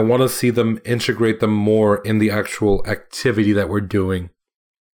cool, and I want to see them integrate them more in the actual activity that we're doing.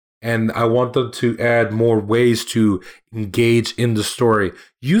 And I want them to add more ways to engage in the story.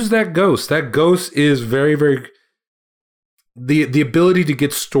 Use that ghost. That ghost is very, very... The ability to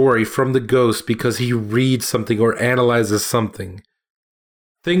get story from the ghost because he reads something or analyzes something.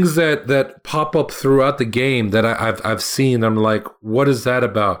 Things that pop up throughout the game that I've seen. I'm like, what is that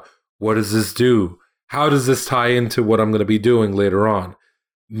about? What does this do? How does this tie into what I'm going to be doing later on?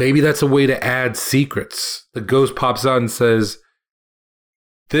 Maybe that's a way to add secrets. The ghost pops out and says,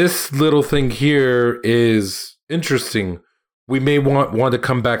 this little thing here is interesting. We may want to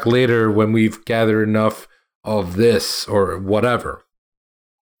come back later when we've gathered enough of this or whatever.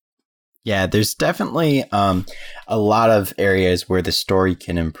 Yeah, there's definitely a lot of areas where the story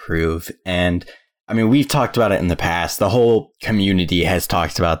can improve. And I mean, we've talked about it in the past. The whole community has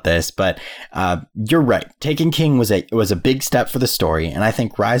talked about this, but you're right. Taken King was a big step for the story, and I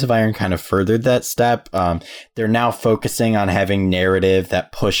think Rise of Iron kind of furthered that step. They're now focusing on having narrative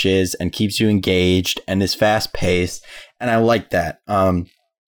that pushes and keeps you engaged and is fast paced, and I like that.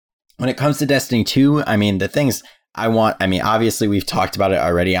 When it comes to Destiny 2, I mean, the things obviously we've talked about it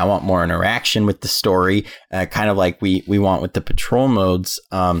already. I want more interaction with the story, kind of like we want with the patrol modes.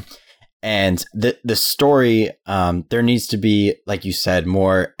 And the story, there needs to be, like you said,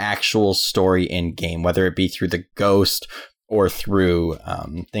 more actual story in game, whether it be through the ghost or through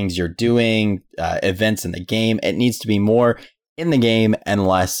things you're doing, events in the game. It needs to be more in the game and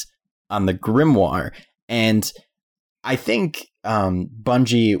less on the Grimoire. And I think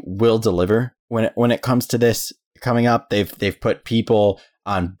Bungie will deliver when it comes to this coming up. They've put people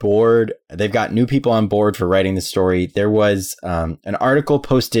on board. They've got new people on board for writing the story. There was an article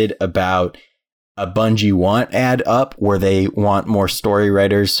posted about a Bungie Want ad up where they want more story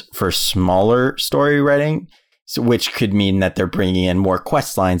writers for smaller story writing, so which could mean that they're bringing in more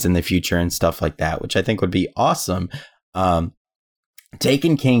quest lines in the future and stuff like that, which I think would be awesome.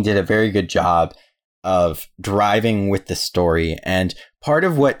 Taken King did a very good job of driving with the story, and part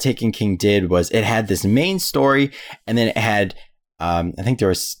of what Taken King did was it had this main story, and then it had I think there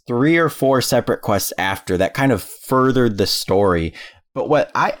was 3 or 4 separate quests after that kind of furthered the story. But what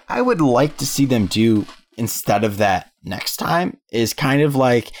I would like to see them do instead of that next time is kind of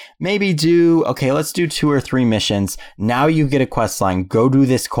like maybe let's do 2 or 3 missions. Now you get a quest line. Go do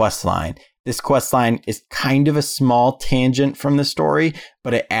this quest line. This quest line is kind of a small tangent from the story,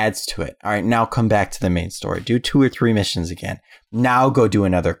 but it adds to it. All right, now come back to the main story. Do 2 or 3 missions again. Now go do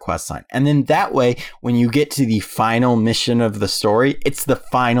another quest line. And then that way, when you get to the final mission of the story, it's the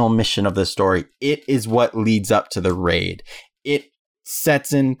final mission of the story. It is what leads up to the raid. It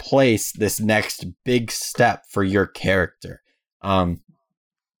sets in place this next big step for your character.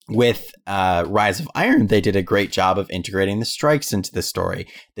 With Rise of Iron, they did a great job of integrating the strikes into the story.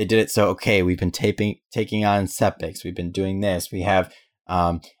 They did it so, okay, we've been taking on Sepix. We've been doing this. We have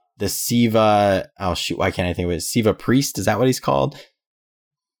the Siva, oh shoot, why can't I think of it? Siva Priest, is that what he's called?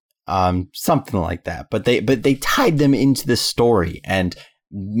 Something like that. But they tied them into the story and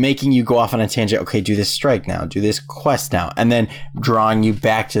making you go off on a tangent. Okay, do this strike now, do this quest now, and then drawing you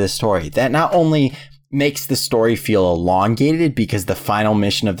back to the story. That not only makes the story feel elongated because the final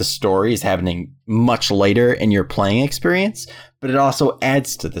mission of the story is happening much later in your playing experience, but it also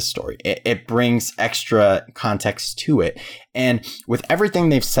adds to the story. It brings extra context to it. And with everything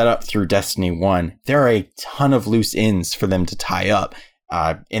they've set up through Destiny 1, there are a ton of loose ends for them to tie up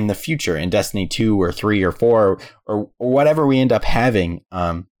in the future, in Destiny 2 or 3 or 4 or whatever we end up having.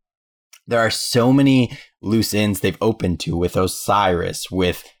 There are so many loose ends they've opened to with Osiris,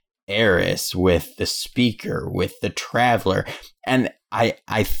 with Eris, with the Speaker, with the Traveler. And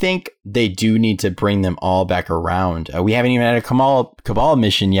I think they do need to bring them all back around. We haven't even had a Cabal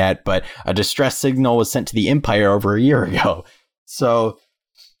mission yet, but a distress signal was sent to the Empire over a year ago. So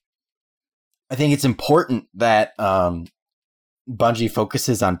I think it's important that Bungie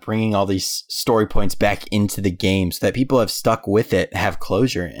focuses on bringing all these story points back into the game so that people have stuck with it, have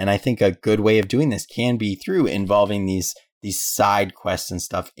closure. And I think a good way of doing this can be through involving these side quests and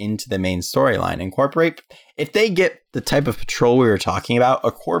stuff into the main storyline. Incorporate, if they get the type of patrol we were talking about,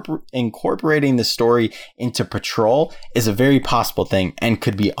 incorporating the story into patrol is a very possible thing and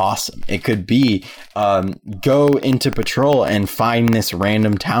could be awesome. It could be go into patrol and find this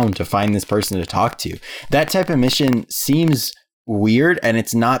random town to find this person to talk to. That type of mission seems weird, and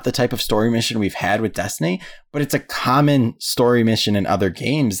it's not the type of story mission we've had with Destiny, but it's a common story mission in other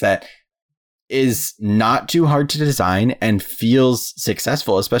games that is not too hard to design and feels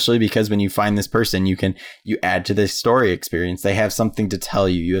successful, especially because when you find this person, you add to the story experience. They have something to tell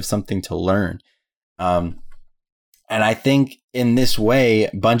you. You have something to learn. And I think in this way,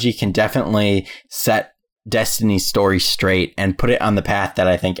 Bungie can definitely set Destiny's story straight and put it on the path that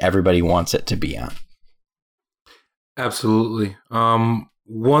I think everybody wants it to be on. Absolutely.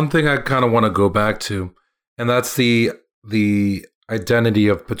 One thing I kind of want to go back to, and that's the identity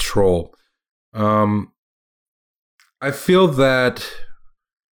of patrol. I feel that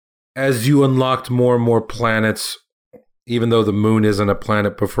as you unlocked more and more planets, even though the moon isn't a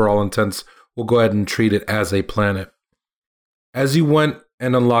planet, but for all intents, we'll go ahead and treat it as a planet. As you went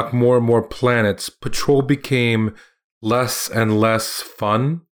and unlocked more and more planets, patrol became less and less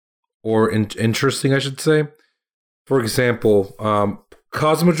fun, or interesting, I should say. For example,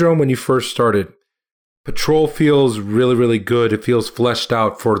 Cosmodrome, when you first started, patrol feels really, really good. It feels fleshed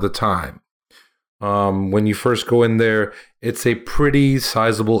out for the time. When you first go in there, it's a pretty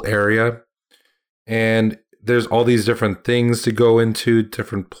sizable area, and there's all these different things to go into,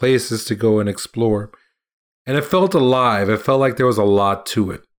 different places to go and explore. And it felt alive. It felt like there was a lot to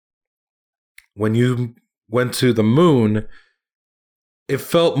it. When you went to the moon, it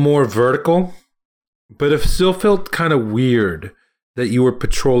felt more vertical, but it still felt kind of weird that you were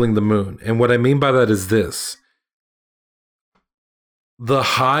patrolling the moon. And what I mean by that is this. The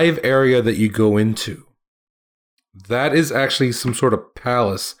hive area that you go into, that is actually some sort of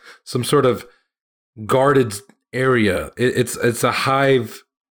palace, some sort of guarded area. It's a hive.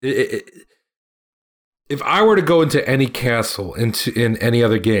 If I were to go into any castle in any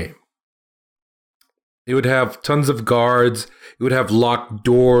other game, it would have tons of guards. It would have locked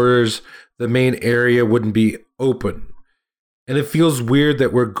doors. The main area wouldn't be open. And it feels weird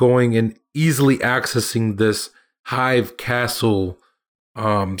that we're going and easily accessing this hive castle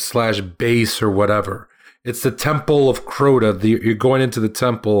 / base or whatever. It's the Temple of Crota. You're going into the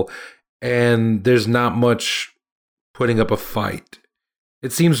temple and there's not much putting up a fight.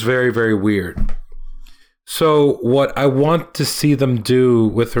 It seems very, very weird. So what I want to see them do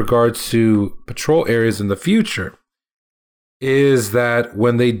with regards to patrol areas in the future is that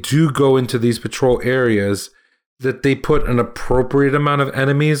when they do go into these patrol areas, that they put an appropriate amount of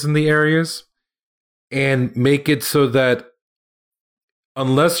enemies in the areas and make it so that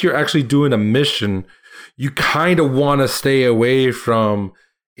unless you're actually doing a mission, you kind of want to stay away from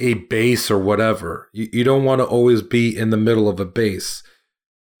a base or whatever. You don't want to always be in the middle of a base.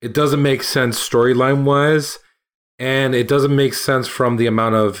 It doesn't make sense storyline-wise, and it doesn't make sense from the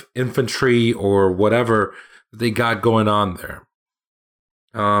amount of infantry or whatever they got going on there.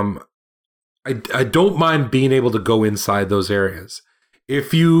 I don't mind being able to go inside those areas.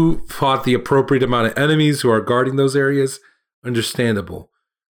 If you fought the appropriate amount of enemies who are guarding those areas, understandable.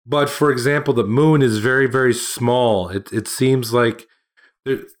 But for example, the moon is very, very small. It seems like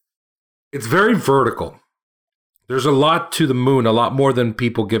it's very vertical. There's a lot to the moon, a lot more than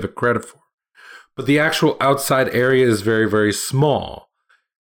people give it credit for. But the actual outside area is very, very small.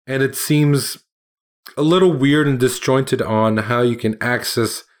 And it seems a little weird and disjointed on how you can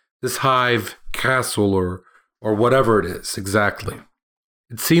access this hive castle or whatever it is exactly.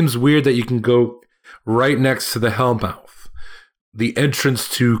 It seems weird that you can go right next to the Hellmouth, the entrance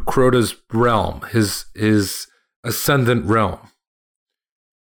to Crota's realm, his ascendant realm.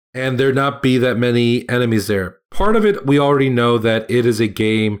 And there not be that many enemies there. Part of it, we already know that it is a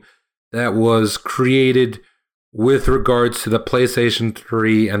game that was created with regards to the PlayStation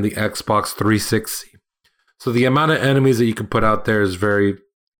 3 and the Xbox 360. So the amount of enemies that you can put out there is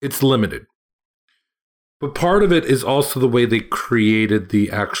it's limited. But part of it is also the way they created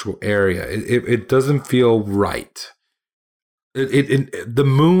the actual area. It doesn't feel right. The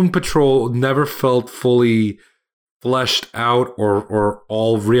Moon Patrol never felt fully fleshed out or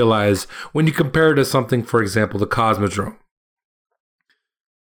all realized when you compare it to something, for example, the Cosmodrome.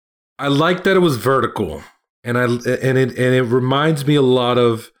 I like that it was vertical, and it reminds me a lot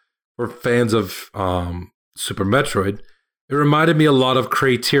of, for fans of Super Metroid, it reminded me a lot of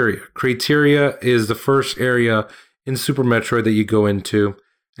Crateria. Crateria is the first area in Super Metroid that you go into,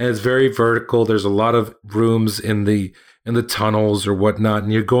 and it's very vertical. There's a lot of rooms in the tunnels or whatnot,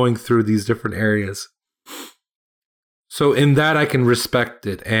 and you're going through these different areas. So in that, I can respect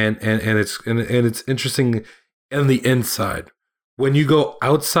it, and it's interesting on the inside. When you go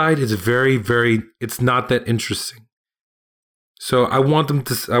outside, it's it's not that interesting. So I want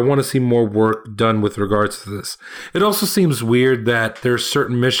to see more work done with regards to this. It also seems weird that there's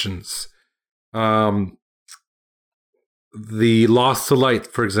certain missions. The Lost to Light,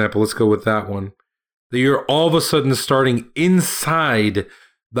 for example, let's go with that one. That you're all of a sudden starting inside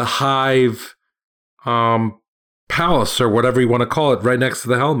the Hive palace or whatever you want to call it, right next to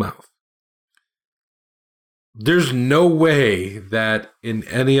the Hellmouth. There's no way that in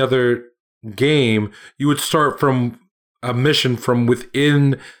any other game you would start from a mission from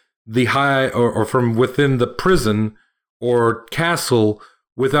within the or from within the prison or castle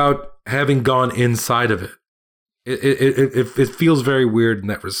without having gone inside of it. It feels very weird in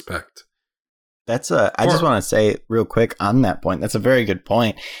that respect. I just want to say real quick on that point. That's a very good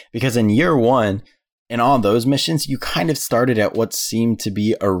point, because in year one, in all those missions, you kind of started at what seemed to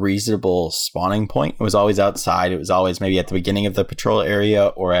be a reasonable spawning point. It was always outside. It was always maybe at the beginning of the patrol area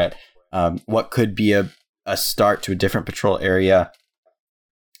or at what could be a start to a different patrol area.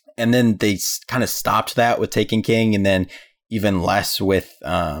 And then they kind of stopped that with Taken King, and then even less with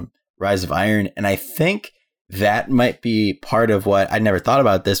Rise of Iron. And I think that might be part of what, I never thought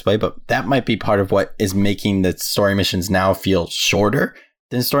about it this way, but that might be part of what is making the story missions now feel shorter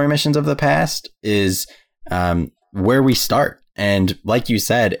than story missions of the past, is where we start. And like you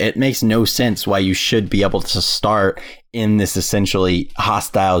said, it makes no sense why you should be able to start in this essentially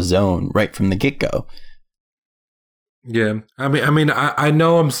hostile zone right from the get-go. Yeah, I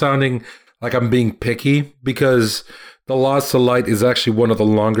know I'm sounding like I'm being picky, because the Lost to Light is actually one of the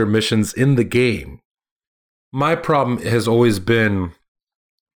longer missions in the game. My problem has always been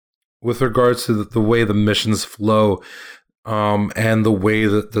with regards to the way the missions flow, and the way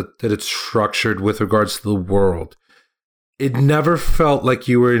that it's structured with regards to the world. It never felt like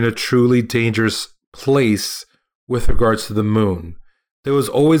you were in a truly dangerous place with regards to the moon. There was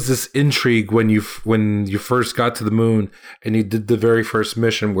always this intrigue when you first got to the moon and you did the very first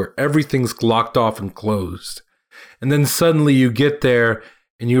mission where everything's locked off and closed. And then suddenly you get there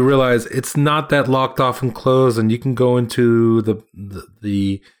and you realize it's not that locked off and closed, and you can go into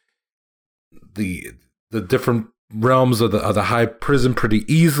the different realms of the Hive prison pretty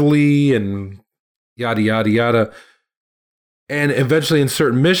easily, and yada yada yada. And eventually in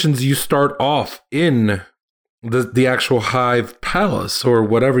certain missions you start off in the actual Hive palace, or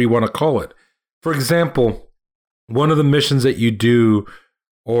whatever you want to call it. For example, one of the missions that you do,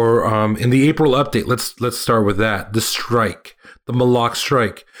 or in the April update, let's start with that, the strike, the Malak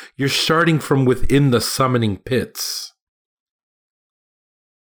strike. You're starting from within the summoning pits.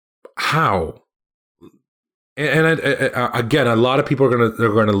 How? And again, a lot of people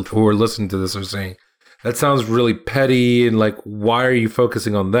who are listening to this are saying that sounds really petty, and like, why are you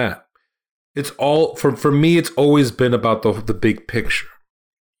focusing on that? It's all for me. It's always been about the big picture.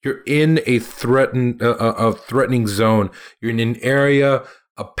 You're in a threatening zone. You're in an area,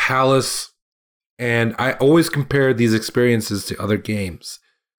 a palace, and I always compare these experiences to other games.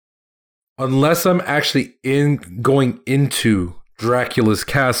 Unless I'm actually going into Dracula's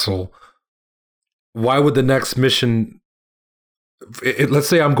castle, why would the next mission... let's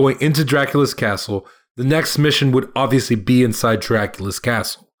say I'm going into Dracula's castle. The next mission would obviously be inside Dracula's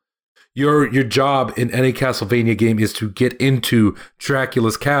castle. Your job in any Castlevania game is to get into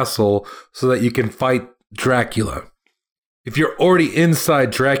Dracula's castle so that you can fight Dracula. If you're already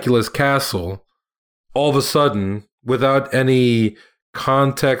inside Dracula's castle, all of a sudden, without any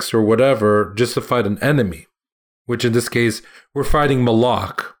context or whatever, just to fight an enemy, which in this case, we're fighting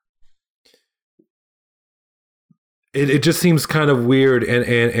Moloch. It just seems kind of weird,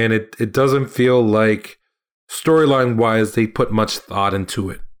 and it doesn't feel like, storyline-wise, they put much thought into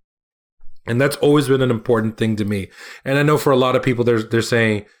it. And that's always been an important thing to me. And I know for a lot of people, they're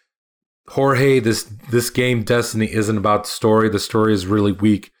saying, Jorge, this game, Destiny, isn't about story. The story is really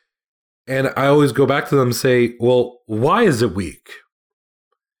weak. And I always go back to them and say, well, why is it weak?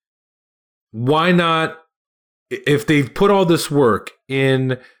 Why not, if they've put all this work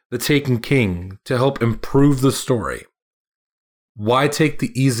in The Taken King to help improve the story, why take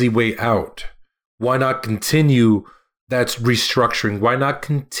the easy way out? Why not continue that restructuring? Why not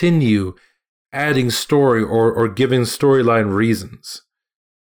continue adding story or giving storyline reasons?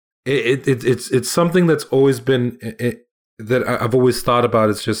 It's something that's always been, that I've always thought about.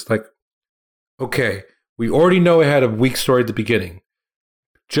 It's just like, okay, we already know it had a weak story at the beginning.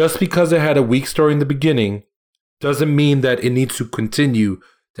 Just because it had a weak story in the beginning doesn't mean that it needs to continue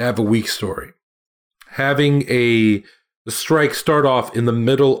to have a weak story. Having the strike start off in the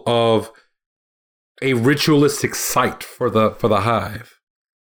middle of a ritualistic site for the hive,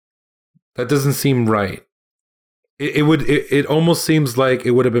 that doesn't seem right. It almost seems like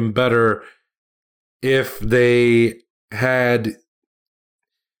it would have been better if they had,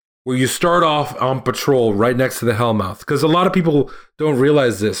 where you start off on patrol right next to the Hellmouth. Because a lot of people don't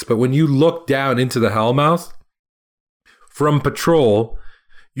realize this, but when you look down into the Hellmouth from patrol,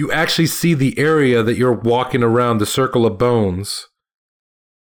 you actually see the area that you're walking around, the Circle of Bones.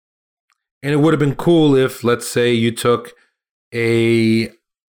 And it would have been cool if, let's say, you took a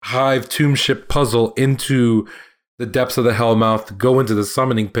Hive Tomb Ship puzzle into the depths of the Hellmouth to go into the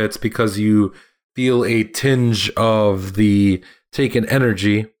summoning pits because you feel a tinge of the taken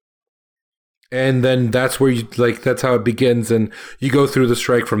energy. And then that's where that's how it begins, and you go through the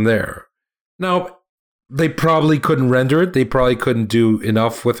strike from there. Now, they probably couldn't render it. They probably couldn't do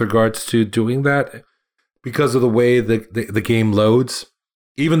enough with regards to doing that because of the way the game loads.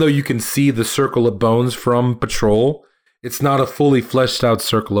 Even though you can see the Circle of Bones from patrol, it's not a fully fleshed out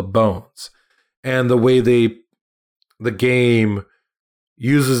Circle of Bones. And the way the game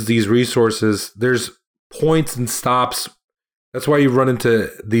uses these resources, there's points and stops. That's why you run into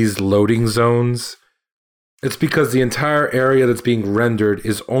these loading zones. It's because the entire area that's being rendered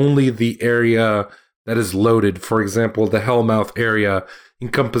is only the area that is loaded. For example, the Hellmouth area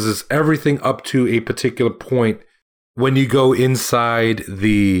encompasses everything up to a particular point when you go inside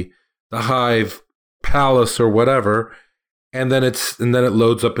the Hive Palace or whatever, and then it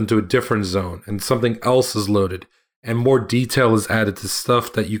loads up into a different zone, and something else is loaded, and more detail is added to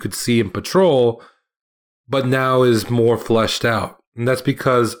stuff that you could see in patrol, but now is more fleshed out. And that's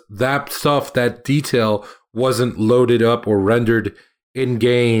because that stuff, that detail, wasn't loaded up or rendered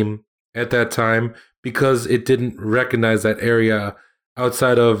in-game at that time because it didn't recognize that area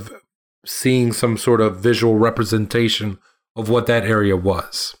outside of seeing some sort of visual representation of what that area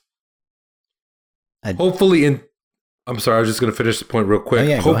was. I'm sorry, I was just going to finish the point real quick. Oh,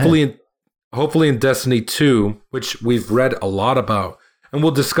 yeah, hopefully in Destiny 2, which we've read a lot about, and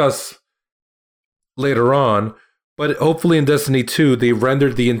we'll discuss later on, but hopefully in Destiny 2, they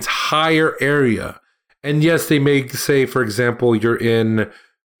rendered the entire area. And yes, they may say, for example, you're in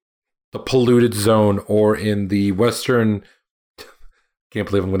the polluted zone or in the Western... Can't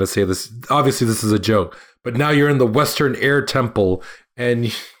believe I'm going to say this. Obviously, this is a joke. But now you're in the Western Air Temple,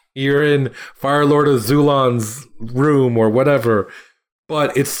 and you're in Fire Lord of Zulon's room or whatever.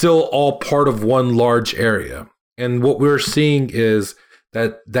 But it's still all part of one large area. And what we're seeing is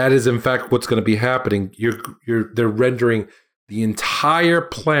that is, in fact, what's going to be happening. They're rendering the entire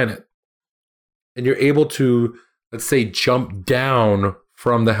planet. And you're able to, let's say, jump down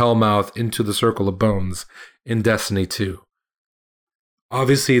from the Hellmouth into the Circle of Bones in Destiny 2.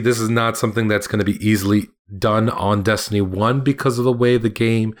 Obviously, this is not something that's going to be easily done on Destiny 1 because of the way the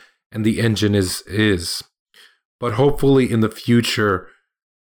game and the engine is. But hopefully in the future,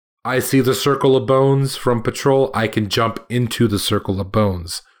 I see the Circle of Bones from patrol, I can jump into the Circle of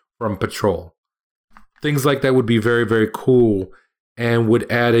Bones from patrol. Things like that would be very, very cool and would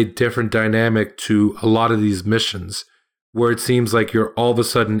add a different dynamic to a lot of these missions, where it seems like you're all of a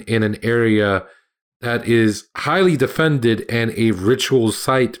sudden in an area that is highly defended and a ritual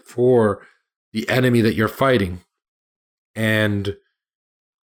site for the enemy that you're fighting. And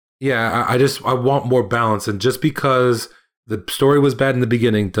yeah, I want more balance. And just because the story was bad in the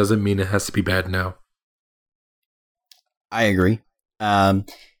beginning doesn't mean it has to be bad now. I agree. I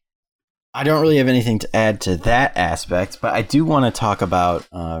don't really have anything to add to that aspect, but I do want to talk about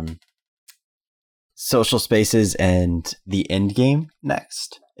social spaces and the end game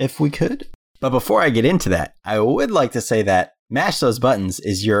next, if we could. But before I get into that, I would like to say that Mash Those Buttons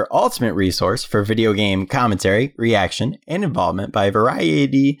is your ultimate resource for video game commentary, reaction, and involvement by a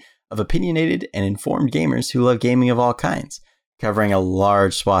variety of opinionated and informed gamers who love gaming of all kinds. Covering a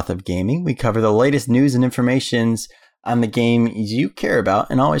large swath of gaming, we cover the latest news and informations on the game you care about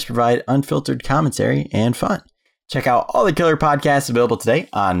and always provide unfiltered commentary and fun. Check out all the killer podcasts available today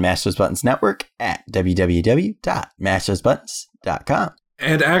on Mash Those Buttons Network at www.mashthosebuttons.com.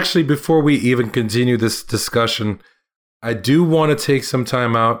 And actually, before we even continue this discussion, I do want to take some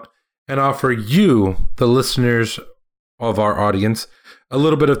time out and offer you, the listeners of our audience, a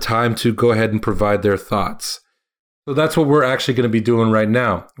little bit of time to go ahead and provide their thoughts. So that's what we're actually going to be doing right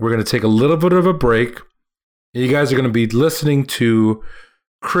now. We're going to take a little bit of a break. You guys are going to be listening to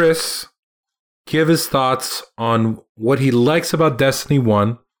Chris give his thoughts on what he likes about Destiny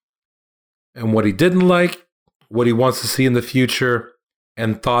 1 and what he didn't like, what he wants to see in the future,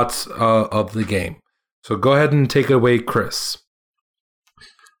 and thoughts of the game. So go ahead and take it away, Chris.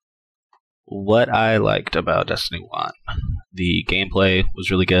 What I liked about Destiny 1, the gameplay was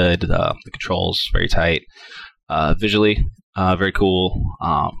really good, the controls very tight, visually very cool.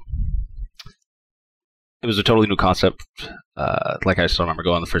 It was a totally new concept. Like I still remember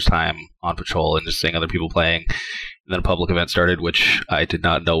going the first time on patrol and just seeing other people playing. And then a public event started, which I did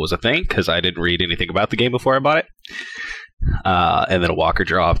not know was a thing because I didn't read anything about the game before I bought it. And then a walker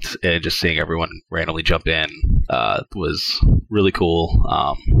dropped, and just seeing everyone randomly jump in was really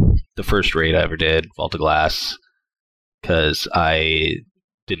cool. The first raid I ever did, Vault of Glass, because I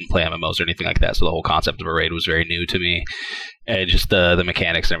didn't play MMOs or anything like that, so the whole concept of a raid was very new to me. And just the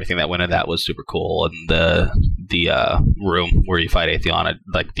mechanics and everything that went in that was super cool. And the room where you fight Atheon,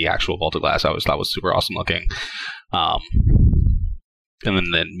 like the actual Vault of Glass, I always thought was super awesome looking.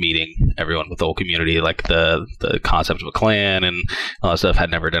 And then meeting everyone with the whole community, like the concept of a clan and all that stuff. Had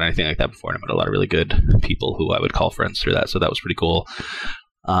never done anything like that before, and I met a lot of really good people who I would call friends through that, so that was pretty cool.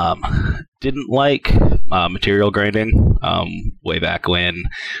 Didn't like material grinding way back when,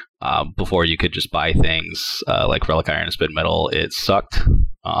 before you could just buy things like Relic Iron and Spin Metal. It sucked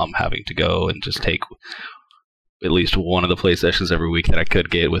having to go and just take at least one of the play sessions every week that I could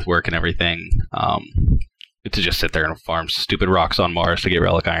get with work and everything. To just sit there and farm stupid rocks on Mars to get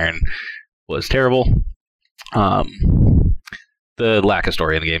Relic Iron was terrible. The lack of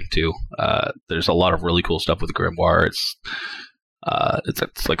story in the game too. There's a lot of really cool stuff with Grimoire. It's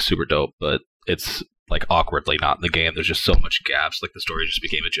like super dope, but it's like awkwardly not in the game. There's just so much gaps. Like the story just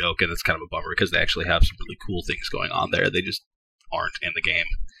became a joke, and it's kind of a bummer because they actually have some really cool things going on there. They just aren't in the game.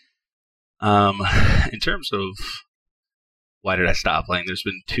 In terms of why did I stop playing, there's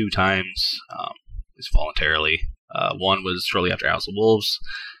been two times, at least voluntarily. One was shortly after House of Wolves.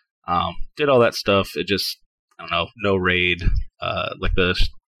 Did all that stuff. It just, I don't know, no raid. Like the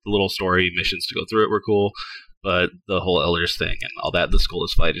little story missions to go through it were cool, but the whole Elders thing and all that, the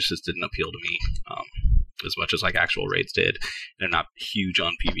Skullus fight, just didn't appeal to me as much as like actual raids did. They're not huge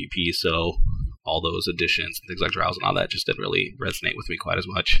on PvP, so all those additions and things like Drowse and all that just didn't really resonate with me quite as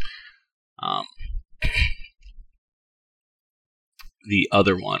much. The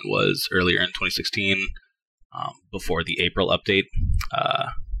other one was earlier in 2016, before the April update.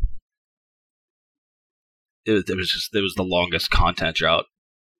 It was the longest content drought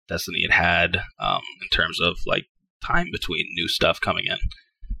Destiny had in terms of like time between new stuff coming in,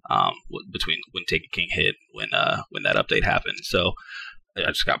 between when Taken King hit, when that update happened. So I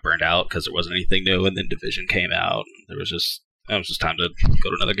just got burned out because there wasn't anything new, and then Division came out. And it was just time to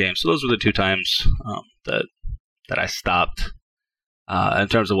go to another game. So those were the two times that I stopped. In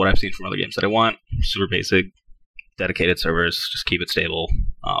terms of what I've seen from other games that I want, super basic, dedicated servers, just keep it stable,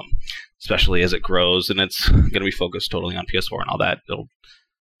 especially as it grows and it's going to be focused totally on PS4 and all that. It'll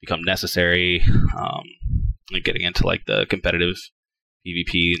become necessary. Like getting into like the competitive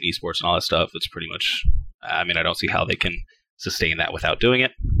PvP and esports and all that stuff, it's pretty much, I mean, I don't see how they can sustain that without doing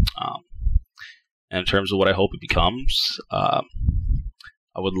it. And in terms of what I hope it becomes, I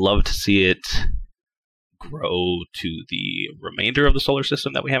would love to see it grow to the remainder of the solar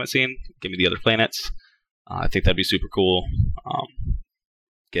system that we haven't seen. Give me the other planets. I think that'd be super cool.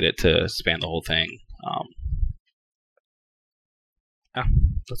 Get it to span the whole thing. Yeah,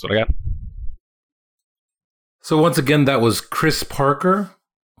 that's what I got. So once again, that was Chris Parker,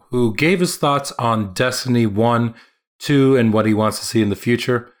 who gave his thoughts on Destiny 1, 2, and what he wants to see in the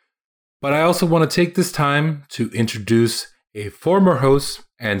future. But I also want to take this time to introduce a former host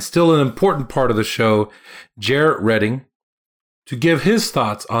and still an important part of the show, Jarrett Redding, to give his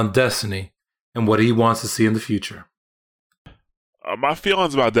thoughts on Destiny and what he wants to see in the future. My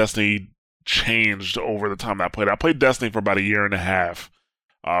feelings about Destiny changed over the time that I played. I played Destiny for about a year and a half,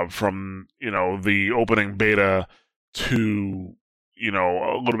 from the opening beta to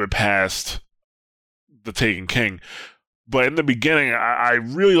a little bit past the Taken King. But in the beginning, I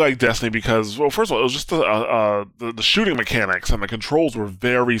really liked Destiny because, well, first of all, it was just the shooting mechanics and the controls were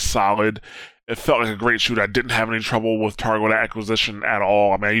very solid. It felt like a great shoot. I didn't have any trouble with target acquisition at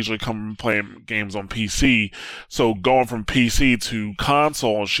all. I mean, I usually come playing games on PC, so going from PC to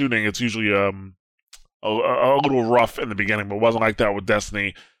console and shooting, it's usually a little rough in the beginning, but it wasn't like that with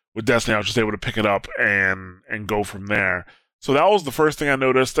Destiny. With Destiny, I was just able to pick it up and go from there. So that was the first thing I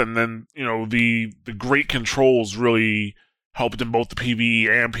noticed, and then the great controls really helped in both the PvE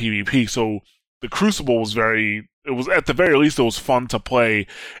and PvP. So the Crucible was at the very least, it was fun to play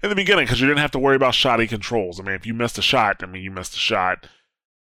in the beginning because you didn't have to worry about shoddy controls. I mean, if you missed a shot, you missed a shot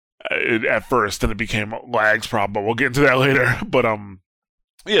at first, then it became a lags problem, but we'll get into that later. But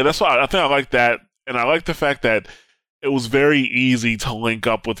yeah, that's why I think I like that, and I like the fact that it was very easy to link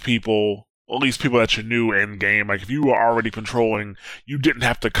up with people, at least people that you knew in game. Like if you were already patrolling, you didn't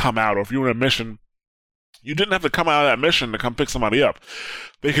have to come out, or if you were in a mission, you didn't have to come out of that mission to come pick somebody up.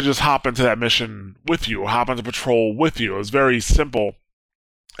 They could just hop into that mission with you, or hop into patrol with you. It was very simple,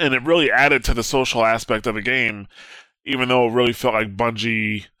 and it really added to the social aspect of the game, even though it really felt like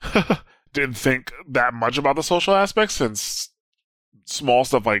Bungie didn't think that much about the social aspect, since small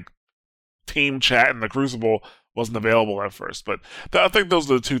stuff like team chat in the Crucible wasn't available at first. But I think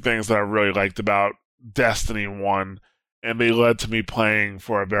those are the two things that I really liked about Destiny 1, and they led to me playing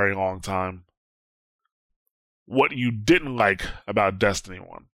for a very long time. What you didn't like about Destiny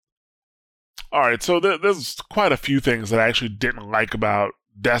 1. Alright, so there's quite a few things that I actually didn't like about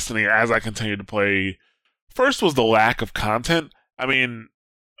Destiny as I continued to play. First was the lack of content. I mean,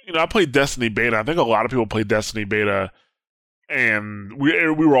 I played Destiny Beta. I think a lot of people played Destiny Beta, and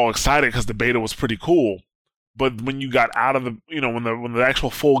we were all excited because the beta was pretty cool. But when you got out of the, when the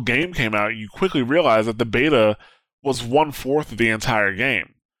actual full game came out, you quickly realized that the beta was 1/4 of the entire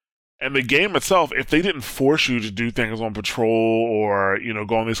game. And the game itself, if they didn't force you to do things on patrol or,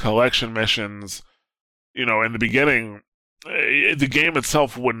 go on these collection missions, in the beginning, the game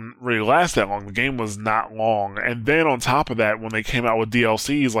itself wouldn't really last that long. The game was not long. And then on top of that, when they came out with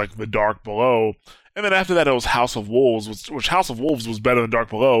DLCs like The Dark Below, and then after that it was House of Wolves, which House of Wolves was better than Dark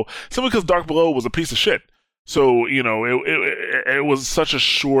Below, simply because Dark Below was a piece of shit. So, it was such a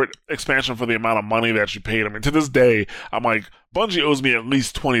short expansion for the amount of money that you paid. I mean, to this day, I'm like, Bungie owes me at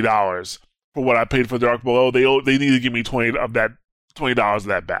least $20 for what I paid for Dark Below. They need to give me $20 of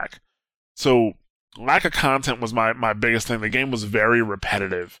that back. So, lack of content was my biggest thing. The game was very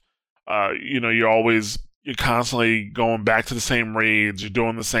repetitive. You're constantly going back to the same raids, you're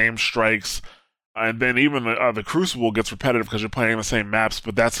doing the same strikes, and then even the Crucible gets repetitive because you're playing the same maps,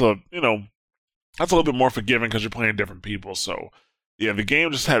 but that's a little bit more forgiving because you're playing different people. So, yeah, the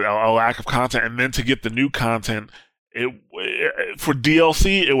game just had a lack of content. And then to get the new content, for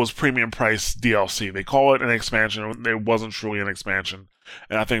DLC, it was premium price DLC. They call it an expansion. It wasn't truly an expansion.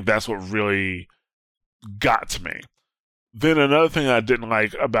 And I think that's what really got to me. Then another thing I didn't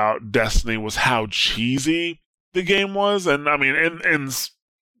like about Destiny was how cheesy the game was. And, I mean, in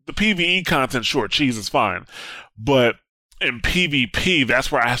the PvE content, sure, cheese is fine. But in PvP,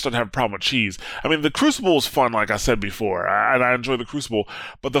 that's where I started to have a problem with cheese. I mean, the Crucible is fun, like I said before, and I enjoy the Crucible,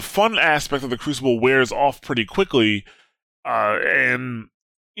 but the fun aspect of the Crucible wears off pretty quickly, and,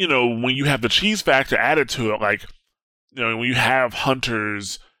 when you have the cheese factor added to it, like, when you have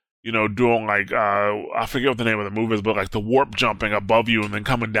hunters, doing, like, I forget what the name of the move is, but, like, the warp jumping above you and then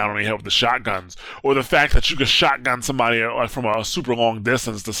coming down on your head with the shotguns, or the fact that you can shotgun somebody, like, from a super long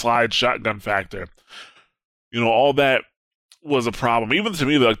distance, the slide shotgun factor, all that was a problem. Even to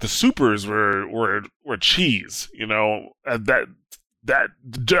me, like the supers were cheese. That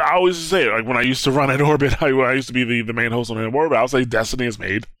I always say, like when I used to run at Orbit, when I used to be the main host on Orbit, I would say Destiny is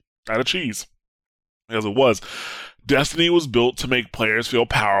made out of cheese, because it was. Destiny was built to make players feel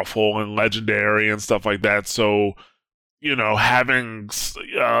powerful and legendary and stuff like that. So, having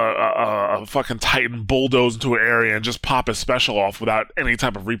a fucking Titan bulldoze into an area and just pop his special off without any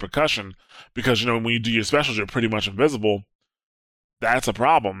type of repercussion, because when you do your specials, you're pretty much invisible. That's a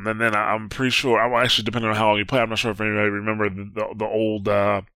problem. And then I'm pretty sure, actually, depending on how long you play, I'm not sure if anybody remember the old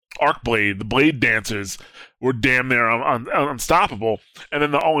Arc Blade, the Blade Dancers were damn near unstoppable. And then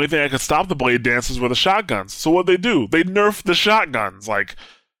the only thing that could stop the Blade Dancers were the shotguns. So what'd they do? They nerfed the shotguns. Like,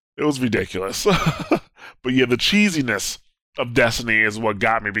 it was ridiculous. But yeah, the cheesiness of Destiny is what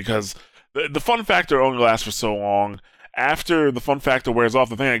got me, because the fun factor only lasts for so long. After the fun factor wears off,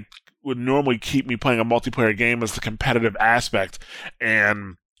 the thing that would normally keep me playing a multiplayer game is the competitive aspect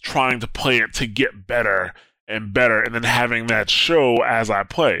and trying to play it to get better and better, and then having that show as I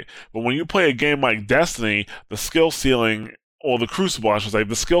play. But when you play a game like Destiny, the skill ceiling, or the Crucible, I should say,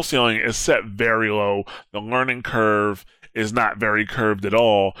 the skill ceiling is set very low. The learning curve is not very curved at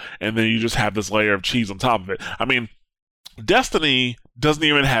all, and then you just have this layer of cheese on top of it. I mean, Destiny doesn't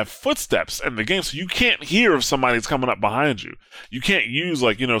even have footsteps in the game, so you can't hear if somebody's coming up behind you. You can't use,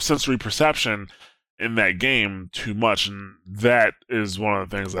 like, sensory perception in that game too much, and that is one of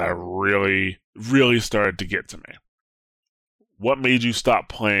the things that really, really started to get to me. What made you stop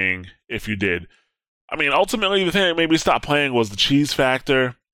playing, if you did? I mean, ultimately, the thing that made me stop playing was the cheese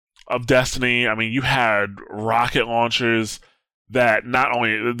factor of Destiny. I mean, you had rocket launchers that not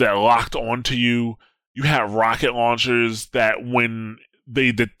only that locked onto you, you had rocket launchers that when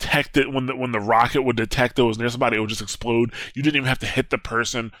they detected, when the rocket would detect it was near somebody, it would just explode. You didn't even have to hit the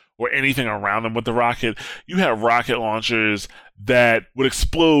person or anything around them with the rocket. You had rocket launchers that would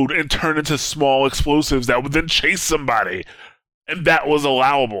explode and turn into small explosives that would then chase somebody. And that was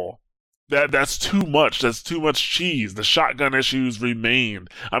allowable. That's too much. That's too much cheese. The shotgun issues remained.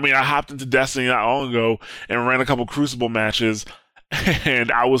 I mean, I hopped into Destiny not long ago and ran a couple Crucible matches, and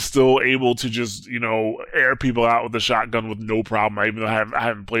I was still able to just, air people out with the shotgun with no problem, even though I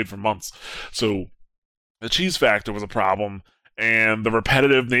haven't played for months. So the cheese factor was a problem, and the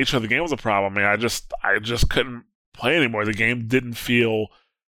repetitive nature of the game was a problem. I mean, I just couldn't play anymore. The game didn't feel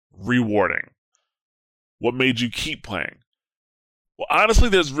rewarding. What made you keep playing? Well, honestly,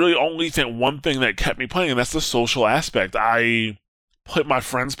 there's really only one thing that kept me playing, and that's the social aspect. My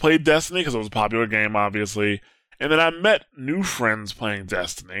friends played Destiny because it was a popular game, obviously, and then I met new friends playing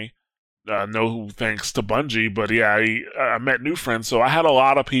Destiny. No thanks to Bungie, but yeah, I met new friends, so I had a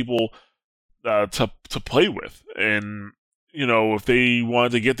lot of people to play with. And if they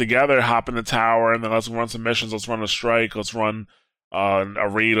wanted to get together, hop in the tower, and then let's run some missions, let's run a strike, let's run a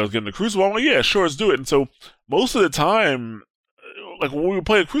raid, let's get in the Crucible. I'm like, yeah, sure, let's do it. And so most of the time, like when we would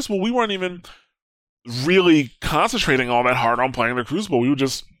play a Crucible, we weren't even really concentrating all that hard on playing the Crucible. We were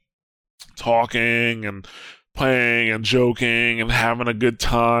just talking and playing and joking and having a good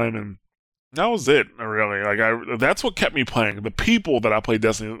time, and that was it, really. That's what kept me playing. The people that I played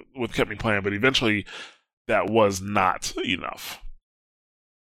Destiny with kept me playing, but eventually that was not enough.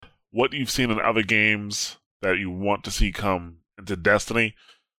 What you've seen in other games that you want to see come into Destiny?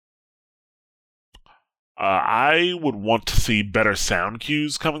 I would want to see better sound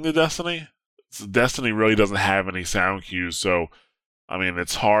cues coming to Destiny. Destiny really doesn't have any sound cues, so I mean,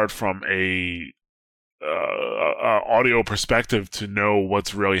 it's hard from a audio perspective to know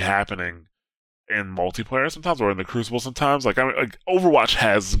what's really happening in multiplayer sometimes, or in the Crucible sometimes. Like Overwatch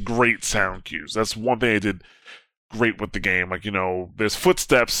has great sound cues. That's one thing they did great with the game. Like, there's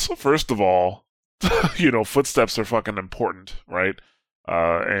footsteps, first of all. Footsteps are fucking important, right?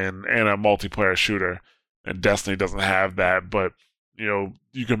 And a multiplayer shooter. And Destiny doesn't have that, but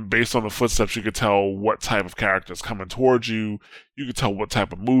you can, based on the footsteps, you could tell what type of character is coming towards you. You can tell what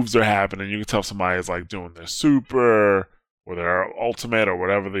type of moves are happening. You can tell if somebody is like doing their super or their ultimate or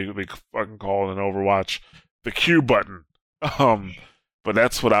whatever they fucking call it in Overwatch, the Q button. But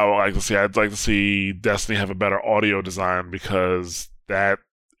that's what I would like to see. I'd like to see Destiny have a better audio design, because their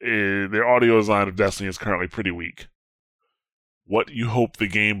audio design of Destiny is currently pretty weak. What you hope the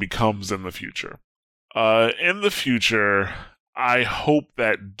game becomes in the future? In the future, I hope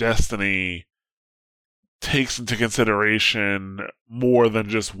that Destiny takes into consideration more than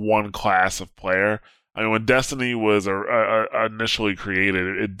just one class of player. I mean, when Destiny was initially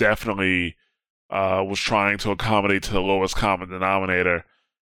created, it definitely was trying to accommodate to the lowest common denominator,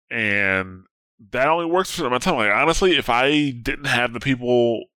 and that only works for some time. Like, honestly, if I didn't have the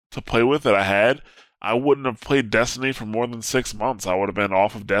people to play with that I had, I wouldn't have played Destiny for more than 6 months. I would have been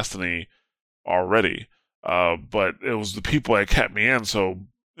off of Destiny already. But it was the people that kept me in, so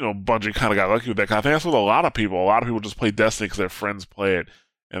Bungie kind of got lucky with that. I think that's with a lot of people. A lot of people just play Destiny because their friends play it,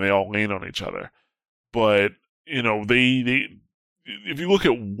 and they all lean on each other. But they if you look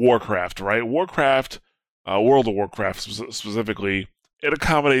at Warcraft, right? Warcraft, World of Warcraft specifically, it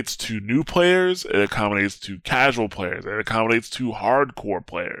accommodates to new players, it accommodates to casual players, it accommodates to hardcore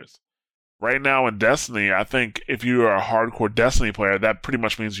players. Right now in Destiny, I think if you are a hardcore Destiny player, that pretty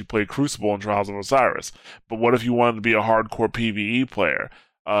much means you play Crucible and Trials of Osiris. But what if you wanted to be a hardcore PvE player,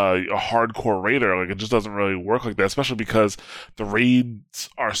 a hardcore raider? Like, it just doesn't really work like that, especially because the raids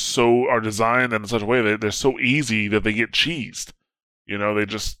are designed in such a way that they're so easy that they get cheesed. They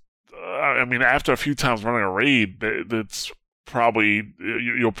just, after a few times running a raid, it's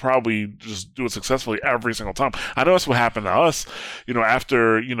you'll probably just do it successfully every single time. I know that's what happened to us.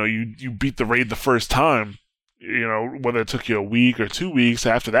 After you beat the raid the first time, whether it took you a week or 2 weeks,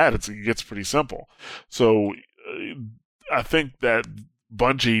 after that it gets pretty simple. So I think that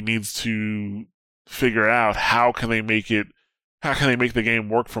Bungie needs to figure out how can they make the game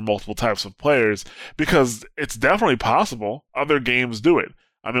work for multiple types of players, because it's definitely possible. Other games do it.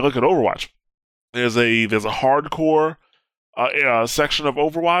 I mean, look at Overwatch. There's a hardcore section of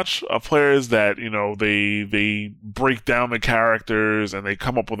Overwatch of players that they break down the characters and they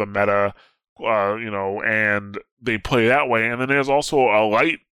come up with a meta, and they play that way. And then there's also a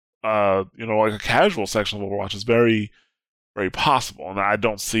light, like a casual section of Overwatch. Is very, very possible, and I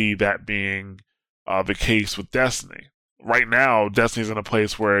don't see that being the case with Destiny. Right now, Destiny's in a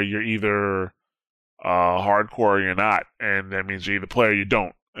place where you're either hardcore or you're not, and that means you either play or you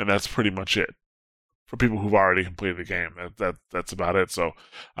don't, and that's pretty much it. For people who've already completed the game, that's about it. So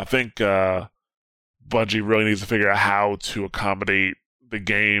I think Bungie really needs to figure out how to accommodate the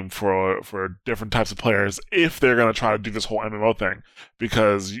game for different types of players if they're going to try to do this whole MMO thing,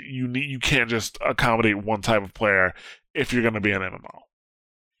 because you can't just accommodate one type of player if you're going to be an MMO.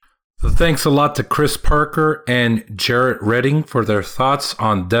 So thanks a lot to Chris Parker and Jarrett Redding for their thoughts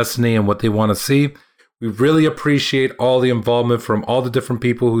on Destiny and what they want to see. We really appreciate all the involvement from all the different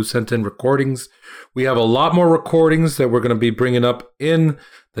people who sent in recordings. We have a lot more recordings that we're going to be bringing up in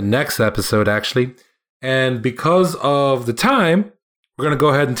the next episode, actually. And because of the time, we're going to go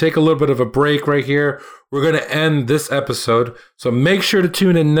ahead and take a little bit of a break right here. We're going to end this episode. So make sure to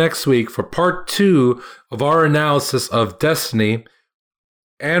tune in next week for part 2 of our analysis of Destiny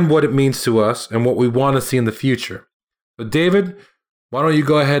and what it means to us and what we want to see in the future. But David, why don't you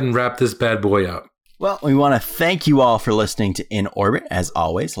go ahead and wrap this bad boy up? Well, we want to thank you all for listening to In Orbit. As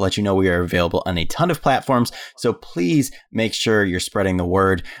always, let you know we are available on a ton of platforms, so please make sure you're spreading the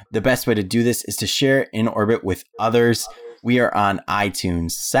word. The best way to do this is to share In Orbit with others. We are on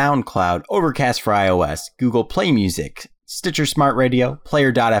iTunes, SoundCloud, Overcast for iOS, Google Play Music, Stitcher Smart Radio,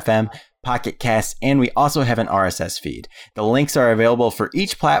 Player.fm, Pocket Cast, and we also have an RSS feed. The links are available for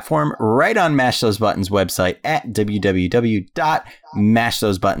each platform right on Mash Those Buttons website at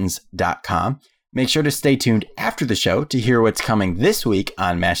www.mashthosebuttons.com. Make sure to stay tuned after the show to hear what's coming this week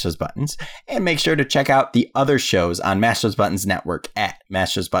on Mash Those Buttons, and make sure to check out the other shows on Mash Those Buttons Network at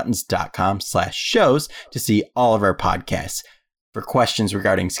mashthosebuttons.com/shows to see all of our podcasts. For questions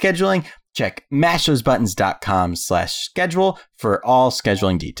regarding scheduling, check mashthosebuttons.com/schedule for all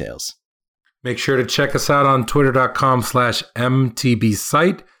scheduling details. Make sure to check us out on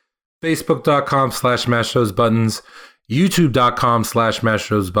twitter.com/mtbsite, facebook.com/mashthosebuttons,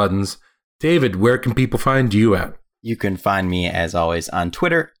 youtube.com/mashthosebuttons. David, where can people find you at? You can find me, as always, on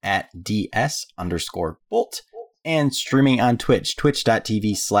Twitter at ds_bolt and streaming on Twitch,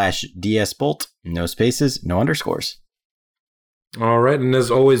 twitch.tv/dsbolt. No spaces, no underscores. All right, and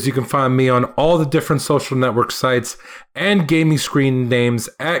as always, you can find me on all the different social network sites and gaming screen names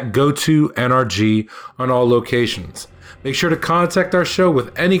at GoToNRG on all locations. Make sure to contact our show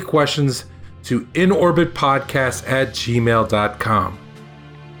with any questions to inorbitpodcast@gmail.com.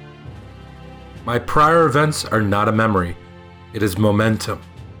 My prior events are not a memory. It is momentum.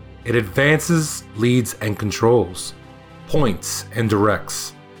 It advances, leads, and controls, points and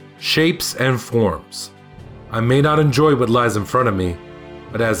directs, shapes and forms. I may not enjoy what lies in front of me,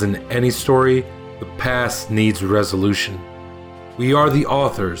 but as in any story, the past needs resolution. We are the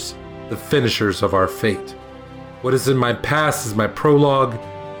authors, the finishers of our fate. What is in my past is my prologue,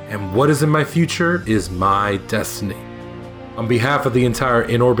 and what is in my future is my destiny. On behalf of the entire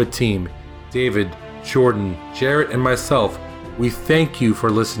In Orbit team, David, Jordan, Jarrett, and myself, we thank you for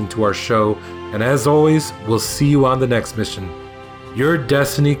listening to our show, and as always, we'll see you on the next mission. Your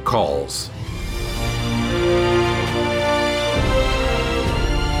destiny calls.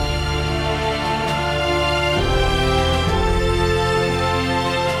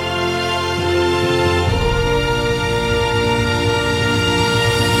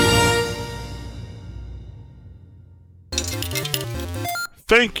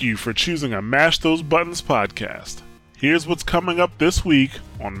 Thank you for choosing a Mash Those Buttons podcast. Here's what's coming up this week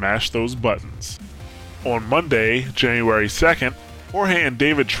on Mash Those Buttons. On Monday, January 2nd, Jorge and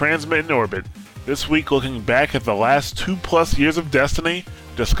David transmit In Orbit, this week looking back at the last 2+ years of Destiny,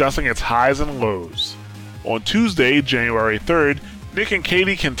 discussing its highs and lows. On Tuesday, January 3rd, Nick and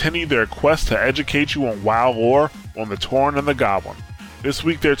Katie continue their quest to educate you on WoW lore on the Tauren and the Goblin. This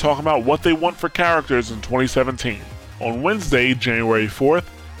week they're talking about what they want for characters in 2017. On Wednesday, January 4th,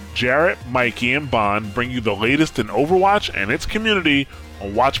 Jarrett, Mikey, and Bond bring you the latest in Overwatch and its community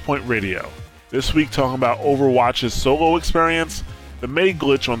on Watchpoint Radio. This week talking about Overwatch's solo experience, the Mei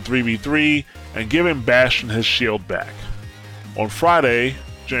glitch on 3v3, and giving Bastion his shield back. On Friday,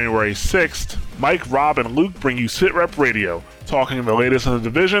 January 6th, Mike, Rob, and Luke bring you SitRep Radio, talking the latest in the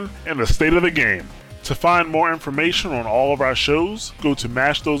division and the state of the game. To find more information on all of our shows, go to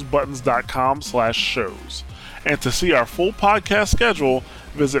mashthosebuttons.com/shows. And to see our full podcast schedule,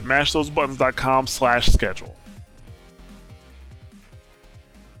 visit mashthosebuttons.com/schedule.